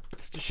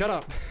just shut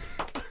up.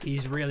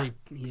 He's really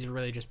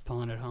just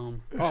pulling it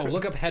home. Oh,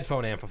 look up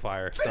headphone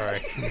amplifier.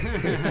 Sorry.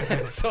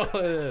 That's all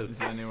it is.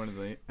 Is any one of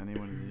these?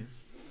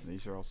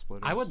 These are all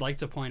splitters. I would like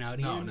to point out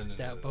No, here no,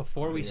 that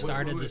before we Wait,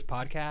 started wait. this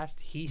podcast,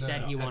 he No,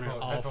 said no, he wanted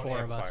headphone- all headphone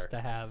 4 of us amplifier.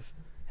 to have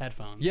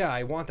headphones. Yeah,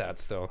 I want that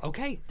still.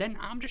 Okay, then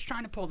I'm just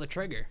trying to pull the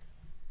trigger.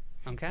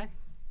 Okay,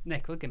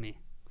 Nick, look at me.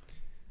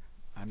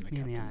 I'm the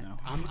Me in the eye.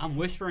 captain now. I'm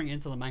whispering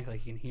into the mic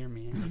like you can hear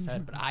me in his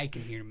head, but I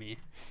can hear me,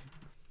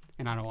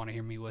 and I don't want to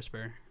hear me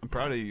whisper. I'm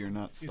proud of you. You're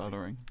not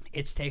stuttering.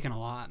 It's taken a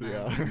lot, man.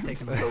 Yeah. It's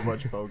taken so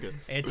much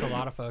focus. It's a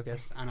lot of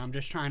focus, and I'm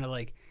just trying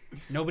to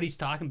nobody's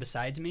talking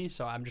besides me,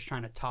 so I'm just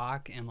trying to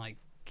talk and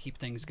keep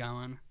things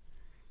going,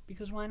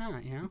 because why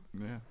not? You know,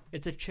 Yeah.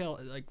 it's a chill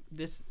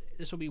this.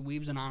 This will be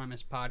Weebs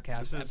Anonymous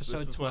podcast episode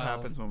This is 12. what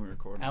happens when we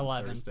record on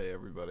 11. Thursday,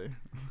 everybody.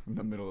 In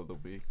the middle of the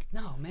week.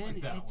 No, man,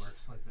 Like that it's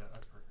works. Like that.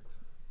 That's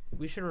perfect.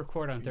 we should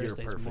record on Thursdays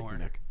You're perfect, more.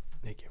 Nick.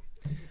 Thank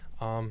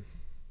you.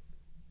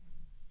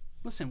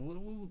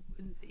 Listen,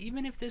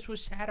 even if this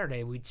was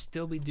Saturday, we'd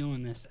still be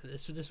doing this.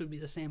 This would be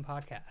the same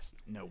podcast.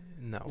 No.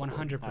 No.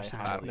 100%.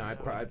 highly No,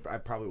 doubt I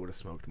probably would have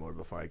smoked more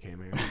before I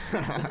came here.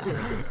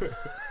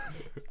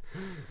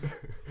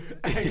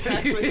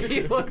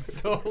 He looks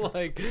so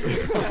like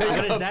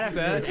What does that have to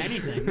do upset. with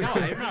anything? No,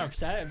 I'm not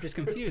upset. I'm just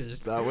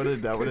confused. That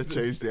would have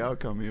changed the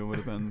outcome. You would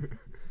have been.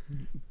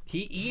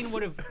 Ian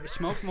would have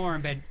smoked more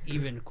and been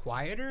even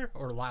quieter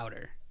or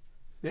louder.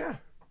 Yeah.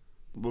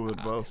 A little bit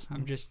of both.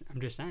 I'm just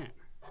saying.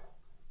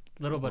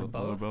 A little bit of A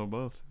little both. bit of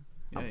both.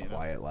 Yeah, I'm you know.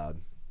 quiet, loud.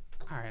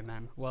 All right,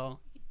 man. Well,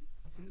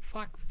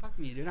 fuck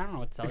me, dude. I don't know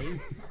what to tell you.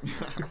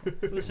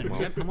 Listen,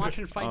 I'm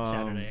watching Fight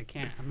Saturday. I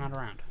can't. I'm not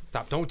around.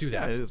 Stop! Don't do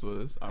Yeah, that. it is what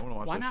it is. I want to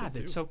watch Why that not?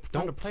 shit It's too. so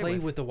fun to Don't play, play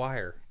with the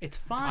wire. It's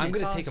fun. I'm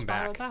gonna It's all take 'em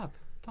back. spiraled up.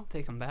 Don't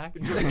take him back.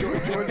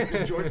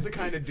 George's the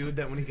kind of dude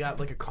that when he got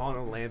a call on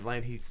a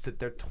landline, he'd sit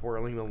there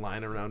twirling the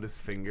line around his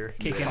finger.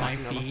 Kicking my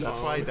Talking on the feet.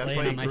 phone. That's Laying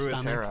why he on my grew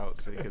his hair stomach.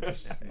 out so he could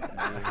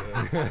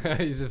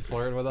just. He's just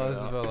flirting with us,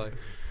 but like.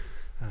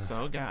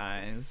 So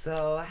guys,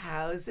 So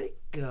how's it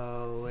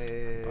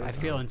going? I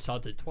feel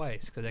insulted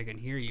twice because I can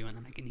hear you and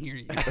then I can hear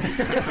you.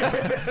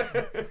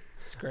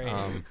 It's great.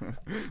 I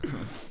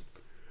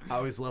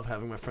always love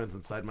having my friends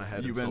inside my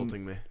head You've been-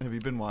 insulting me. have you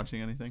been watching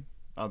anything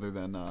other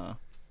than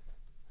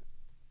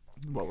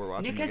what we're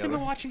watching? Nick hasn't together?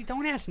 been watching.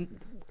 Don't ask.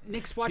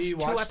 Nick's watched He 2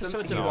 watched them-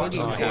 episodes he of watched Boogie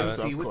them Nights.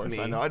 together. AMC Of with course, me.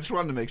 I know. I just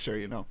wanted to make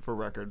sure, for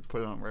record,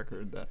 put it on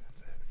record that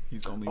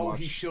he's only Oh,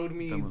 watched. he showed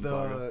me Vinland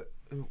Saga.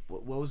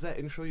 what was that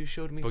intro you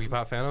showed me? Boogie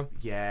Pop Phantom.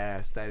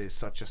 Yes, that is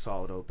such a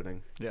solid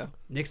opening. Yeah.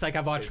 Nick's like,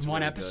 I've watched It's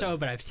one really episode, good.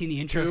 but I've seen the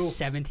intro Two.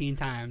 17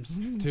 times.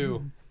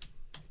 2.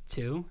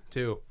 2?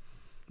 2.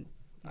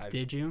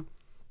 Did you?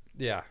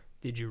 Yeah.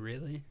 Did you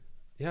really?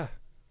 Yeah.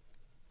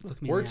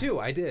 Look me Or now. 2.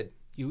 I did.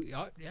 You?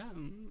 Yeah.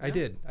 I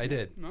did.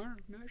 No,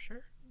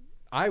 sure.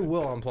 I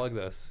will unplug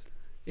this.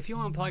 If you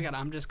unplug it,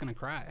 I'm just gonna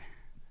cry.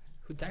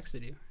 Who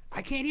texted you?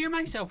 I can't hear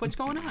myself. What's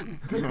going on?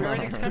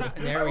 Everything's cut off.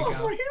 There we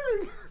go.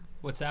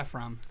 What's that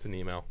from? It's an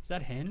email. Is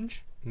that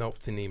Hinge? Nope,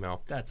 it's an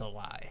email. That's a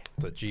lie.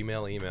 It's a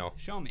Gmail email.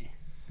 Show me.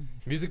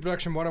 Music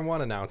Production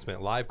 101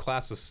 announcement. Live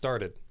classes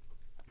started.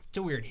 It's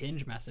a weird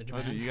Hinge message, Oh,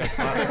 man. dude, you got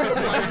class.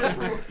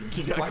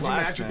 You got Why'd you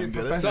class, match with man. your Get in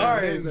professor?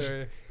 there.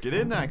 Sorry. Get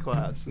in that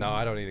class. No,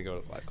 I don't need to go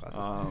to live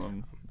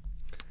classes.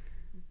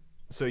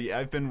 So yeah,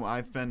 I've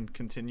been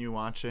continue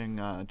watching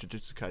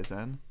Jujutsu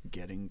Kaisen,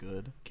 getting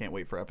good. Can't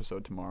wait for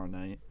episode tomorrow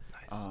night.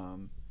 Nice.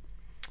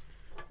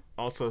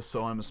 Also,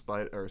 So I'm a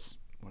Spider. Or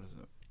what is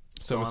it?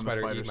 So I'm a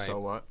Spider, Eat My- So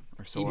what?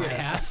 Or so Eat what? my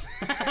ass.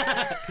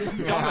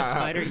 So I'm a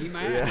spider. Eat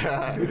my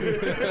ass.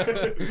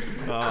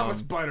 Yeah. I'm a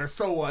spider,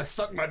 so what?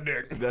 Suck my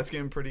dick. That's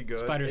getting pretty good.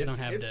 Spiders don't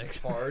have it's dicks.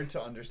 hard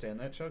to understand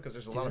that show because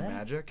there's a lot of they?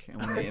 magic, and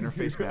when they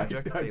interface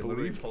magic, I they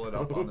literally believe pull it so.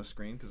 up on the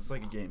screen because it's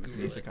like a game. It's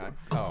an isekai.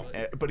 Oh.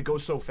 But it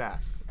goes so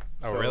fast.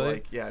 Oh, So, really?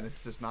 Like, yeah, and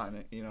it's just not in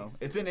it. You know,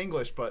 it's in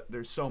English, but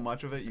there's so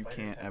much of it you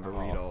can't ever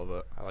read all of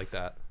it. I like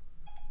that.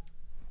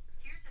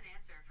 Here's an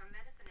answer from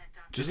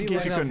medicinet.com. Just he in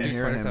case you looking up couldn't do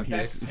hear spiders him,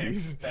 have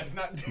he's- That's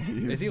not.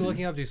 Is he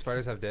looking up do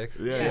spiders have dicks?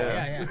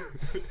 Yeah.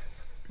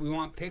 We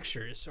want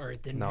pictures, or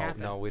it didn't No,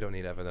 happen. no, we don't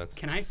need evidence.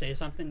 Can I say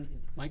something?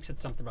 Mike said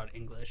something about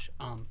English.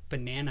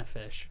 Banana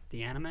Fish,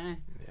 the anime.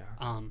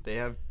 Yeah. They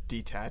have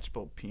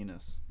detachable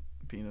penises.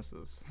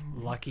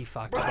 Lucky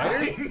fuck.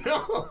 Spiders?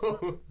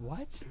 No.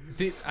 What?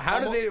 How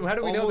do we know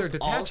they're Almost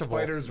detachable? All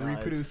spiders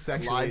reproduce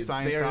sexually. They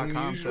are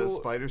LiveScience.com says unusual.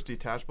 spiders'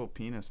 detachable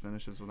penis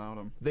finishes without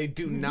them. They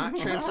do not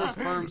transfer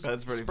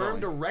That's pretty sperm funny.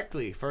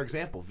 directly, for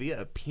example,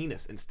 via a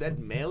penis. Instead,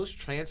 males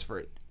transfer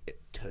it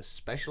to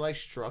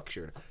specialized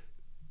structured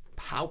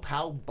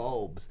pow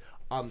bulbs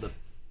on the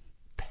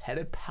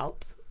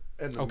pedipalps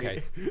and the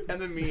Okay. and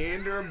the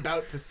meander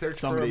about to search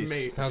for a Somebody's-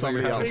 mate. Sounds like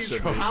Somebody you're else having These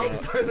should read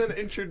palps that. are then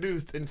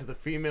introduced into the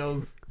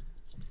female's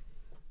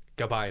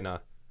Gabina.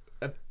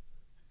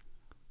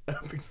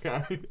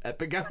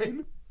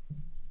 epigyne.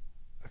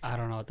 I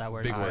don't know what that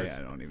word Big is. words.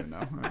 I don't even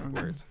know.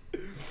 Words.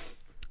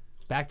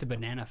 Back to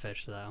Banana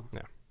Fish, though.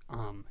 Yeah.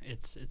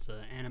 It's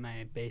an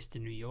anime based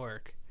in New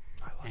York,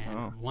 I like and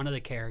Oh. one of the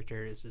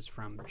characters is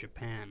from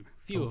Japan.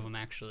 A few of them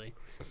actually,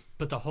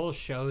 but the whole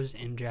show's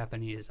in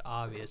Japanese,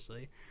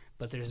 obviously.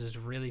 But there's this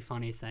really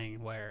funny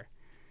thing where,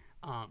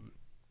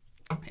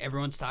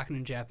 everyone's talking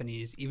in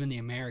Japanese, even the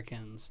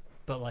Americans.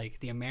 But like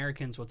the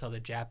Americans will tell the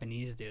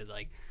Japanese dude,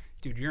 like,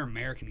 dude, you're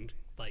American,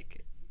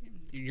 like,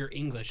 your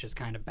English is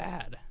kind of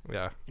bad.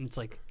 Yeah. And it's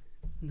like,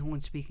 no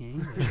one's speaking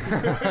English.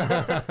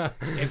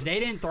 If they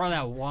didn't throw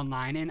that one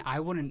line in, I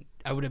would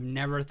have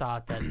never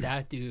thought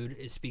that dude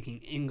is speaking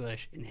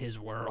English in his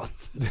world.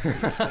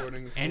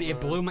 And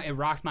it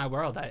rocked my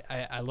world.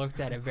 I looked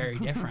at it very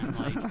different.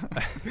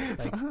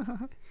 Like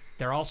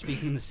they're all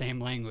speaking the same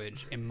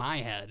language in my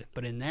head,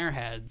 but in their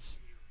heads,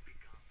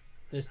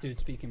 this dude's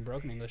speaking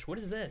broken English. What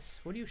is this?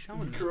 What are you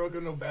showing me?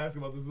 Kuroko no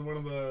Basketball. This is one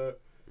of the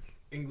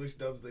English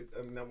dubs.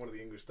 Not one of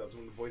the English dubs.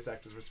 When the voice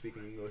actors were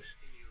speaking English.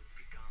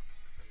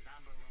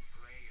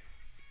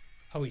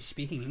 Oh, he's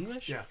speaking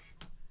English? Yeah,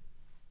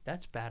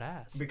 That's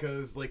badass.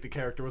 because like the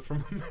character was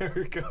from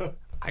America.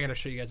 I gotta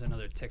show you guys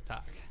another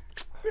TikTok.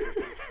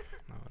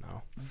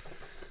 No.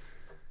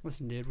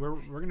 Listen, dude,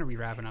 we're gonna be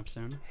wrapping up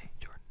soon. Hey,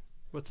 Jordan.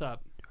 What's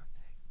up? Jordan,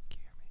 hey, can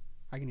you hear me?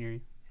 I can hear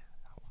you.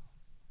 Yeah, how well?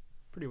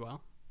 Pretty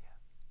well.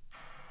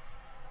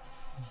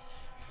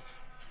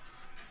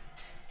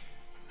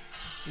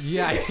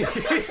 Yeah.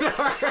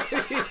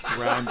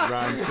 round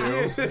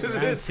two.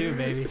 Round 2,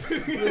 baby.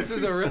 This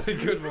is a really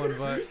good one,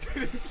 but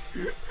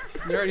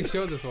you already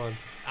showed this one.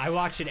 I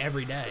watch it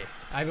every day.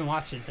 I haven't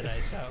watched it today,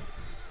 so.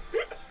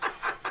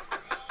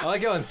 I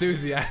like how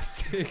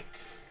enthusiastic.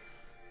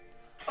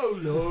 Oh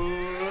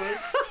Lord.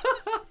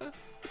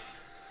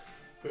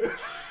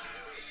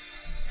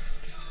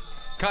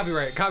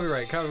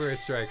 Copyright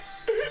strike.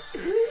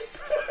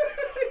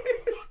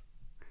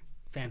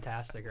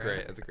 Fantastic, right?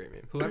 Great, that's a great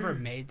meme. Whoever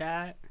made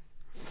that,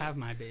 have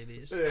my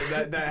babies.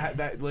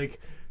 that like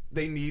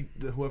they need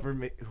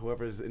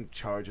whoever's in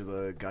charge of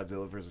the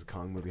Godzilla vs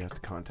Kong movie has to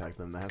contact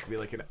them. That has to be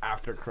like an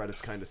after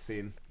credits kind of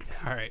scene.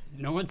 All right,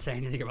 no one say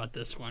anything about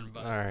this one,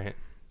 but All right.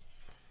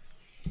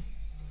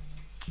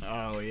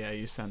 Oh yeah,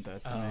 you sent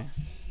that to me.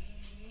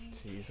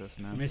 Jesus,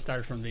 let man. me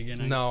start from the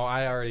beginning. No,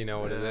 I already know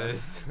what it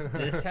is.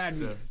 This had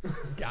me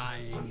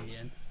dying,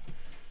 Ian.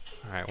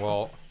 All right.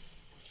 Well,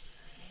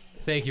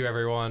 thank you,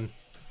 everyone.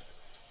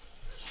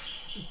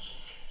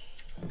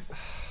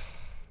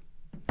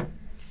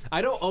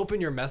 I don't open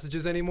your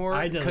messages anymore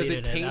I because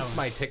it deleted it, taints that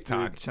my one.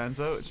 TikTok. Dude,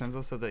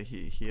 Chenzo said that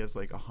he has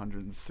like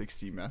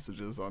 160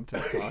 messages on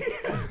TikTok,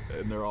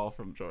 and they're all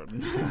from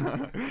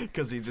Jordan,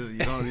 because you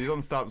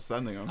don't stop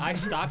sending them. I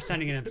stopped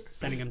sending him to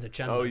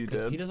Chenzo Oh, you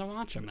because did? he doesn't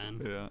watch them,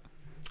 man. Yeah.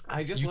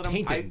 I just You let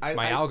him, tainted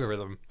my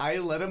algorithm. I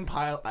let him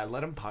pile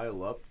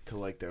up to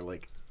like their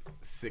like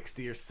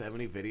 60 or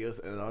 70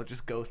 videos, and I'll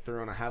just go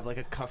through and I have like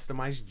a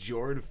customized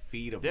Jord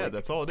feed of like,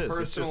 That's all it is.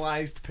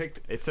 personalized picked.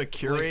 It's a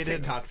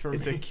curated. TikToks for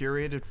It's me. a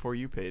curated For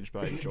You page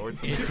by Jordan.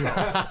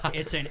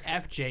 It's an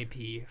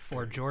FJP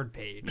for Jord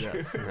page.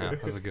 Yes. Yeah,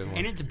 that's a good And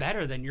one. it's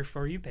better than your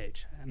For You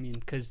page. I mean,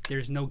 because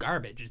there's no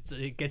garbage.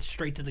 It gets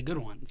straight to the good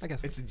ones. I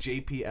guess It's a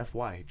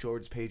JPFY,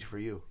 Jord's page for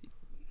you.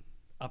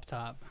 Up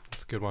top.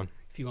 it's a good one.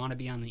 If you want to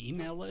be on the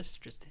email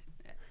list, just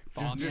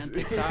follow me on just-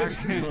 TikTok.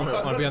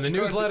 Want to be on the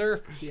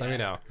newsletter? Yeah. Let me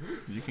know.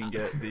 You can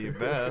get the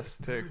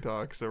best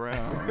TikToks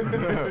around.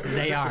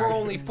 They are. For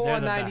only They're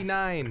the best.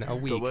 $4.99 a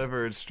week.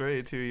 Delivered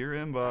straight to your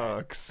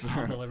inbox.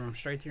 I'll deliver them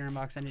straight to your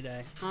inbox any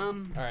day. All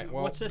right,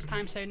 well- what's this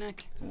time say,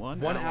 Nick? 1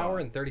 1 hour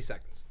and 30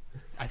 seconds.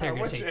 I thought you were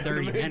How going to much say 30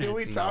 anime minutes. do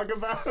we talk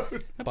about?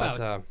 About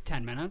But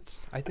 10 minutes.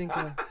 I think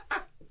that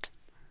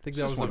just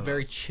was a one of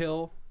very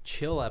those.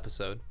 chill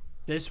episode.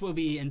 This will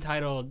be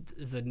entitled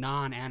the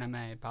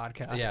non-anime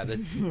podcast. Yeah,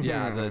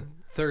 the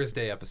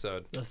Thursday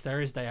episode. The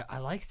Thursday. I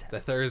like that. The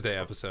Thursday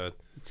episode.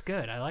 It's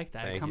good. I like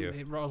that. Thank you.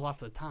 It rolls off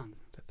the tongue.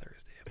 The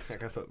Thursday I episode.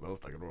 guess that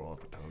was not gonna roll off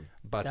the tongue.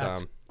 But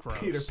That's gross.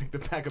 Peter picked a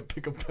pack of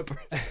pickled peppers.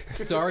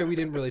 sorry we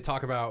didn't really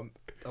talk about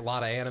a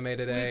lot of anime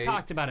today. We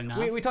talked about enough.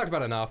 We talked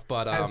about enough,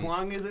 but As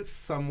long as it's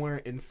somewhere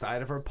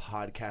inside of our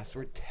podcast,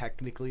 we're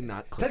technically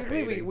not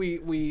technically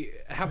clickbaiting. we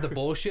have the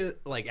bullshit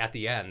like at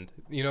the end.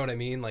 You know what I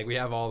mean? Like we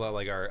have all the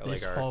like our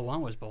this like our whole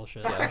one was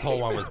bullshit. yeah, this whole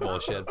one was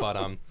bullshit.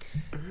 But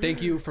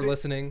thank you for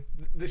listening.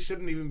 This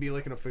shouldn't even be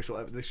like an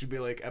official. This should be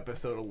like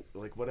episode.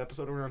 Like what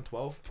episode are we on?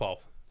 12. 12.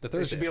 The It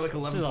Thursday. should be like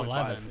This is 11.5.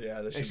 11.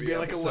 Yeah, this It should be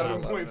like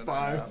 11.5.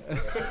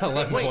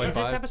 11.5. Wait, is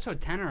this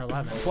episode 10 or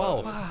 11?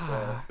 12.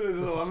 This is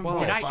 11.5.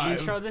 Did I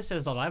intro this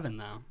as 11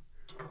 though?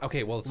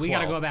 Okay, well it's We got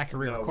to 12. go back and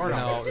re-record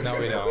No, this. no,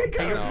 we don't.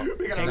 Take it- No,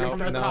 we gotta Take it no, from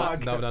the no, top.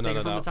 no, no, Take no,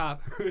 it from no. the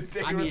top.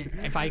 Take I it mean,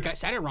 if I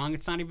said it wrong,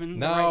 it's not even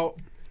the right- No.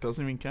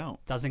 Doesn't even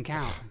count. doesn't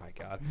count. Oh my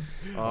god.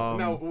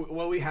 No,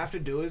 what we have to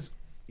do is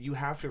you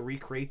have to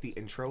recreate the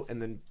intro,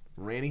 and then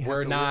Randy has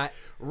We're to not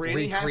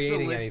Randy has to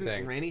recreating listen.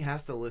 anything. Randy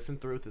has to listen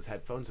through with his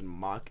headphones and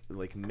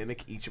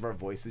mimic each of our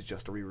voices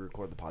just to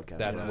re-record the podcast.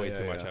 That's Yeah, way yeah,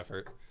 too much yeah.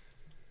 effort.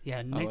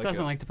 Yeah, Nick like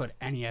doesn't it. like to put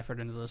any effort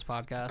into this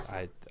podcast.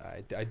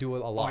 I do it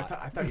a Oh, I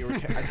lot. thought you were. I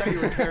thought you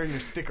were tearing your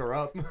sticker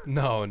up.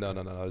 No.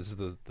 This is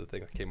the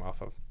thing that came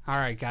off of. All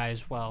right,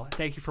 guys. Well,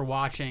 thank you for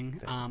watching.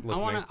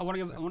 listening. I want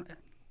to give.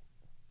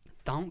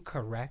 Don't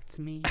correct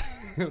me.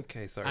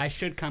 Okay, sorry. I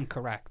should come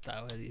correct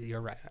though.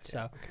 You're right.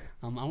 So,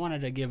 I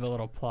wanted to give a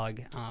little plug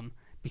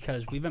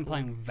because we've been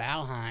playing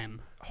Valheim,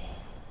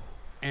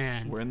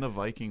 and We're in the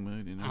Viking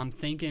mood, you know. I'm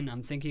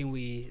thinking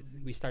we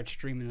start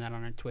streaming that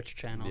on our Twitch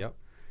channel. Yep.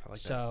 I like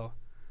that. So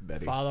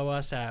Betty. follow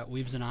us at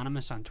Weebs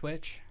Anonymous on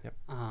Twitch. Yep.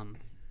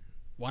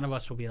 One of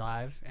us will be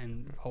live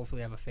and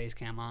hopefully have a face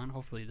cam on.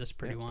 Hopefully this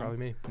pretty Yeah, one. probably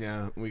me.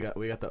 Yeah, we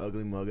got the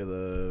ugly mug of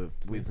the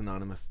Weebs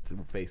Anonymous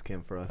face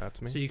cam for us.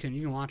 That's me. So you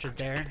can watch it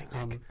there.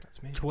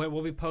 That's me.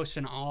 We'll be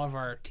posting all of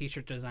our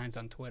T-shirt designs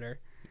on Twitter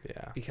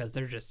Yeah. because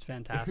they're just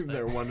fantastic.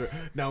 They're wonder.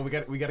 No, we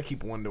got to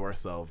keep one to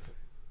ourselves.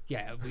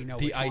 Yeah, we know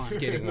The which ice one.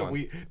 skating the one.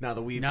 we the Weeb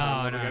No, one we no,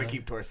 got to no.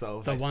 keep to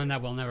ourselves. The one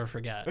that we'll never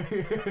forget.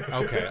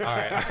 Okay. All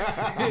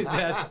right.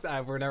 That's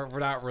we're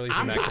not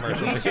releasing that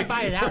commercially. You should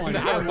buy that one. I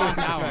Not want releasing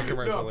that that one.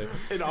 commercially.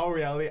 No, in all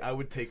reality, I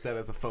would take that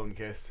as a phone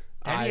kiss.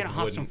 That'd be I an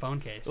awesome wouldn't. phone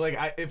case. Like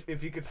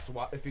if you could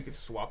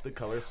swap the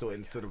color so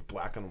instead of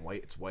black on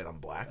white, it's white on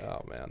black.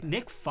 Oh man.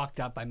 Nick fucked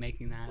up by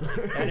making that.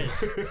 Like, that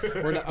is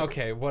We're not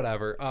okay.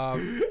 Whatever. I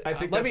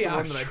think let that's me the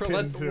one that I outro. pinned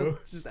Let's to.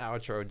 just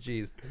outro.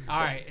 Jeez. all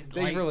right.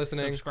 Thank you for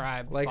listening.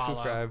 Subscribe. Like, follow.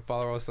 subscribe,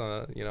 follow us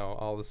on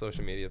all the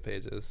social media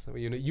pages.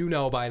 You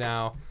know by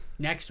now.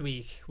 Next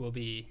week will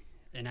be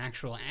an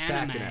actual Back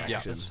anime in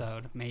action.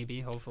 episode, maybe,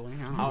 hopefully.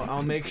 I don't know.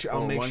 I'll make sure I'll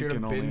Well, make one sure to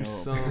can only binge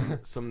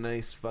hope. some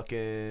nice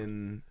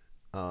fucking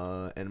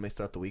anime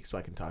throughout the week so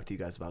I can talk to you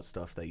guys about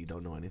stuff that you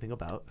don't know anything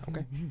about.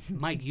 Okay.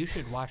 Mike, you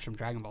should watch some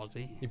Dragon Ball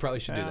Z. You probably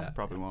should do that.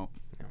 Probably won't,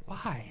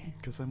 Why?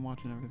 because I'm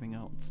watching everything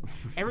else.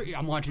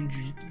 I'm watching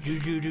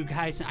Jujutsu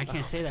Kaisen. I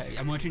can't say that.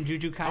 I'm watching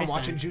Jujutsu Kaisen. I'm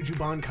watching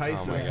Jujubon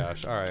Kaisen. Oh my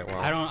gosh. All right. Well.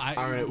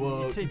 All right,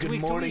 well, it's good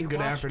week to morning, week. good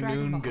Watch Dragon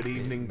afternoon, Ball. good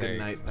evening, there good you-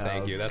 night, pals.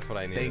 Thank you. That's what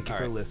I need. Thank you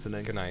for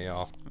listening. Good night,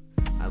 y'all.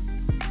 I-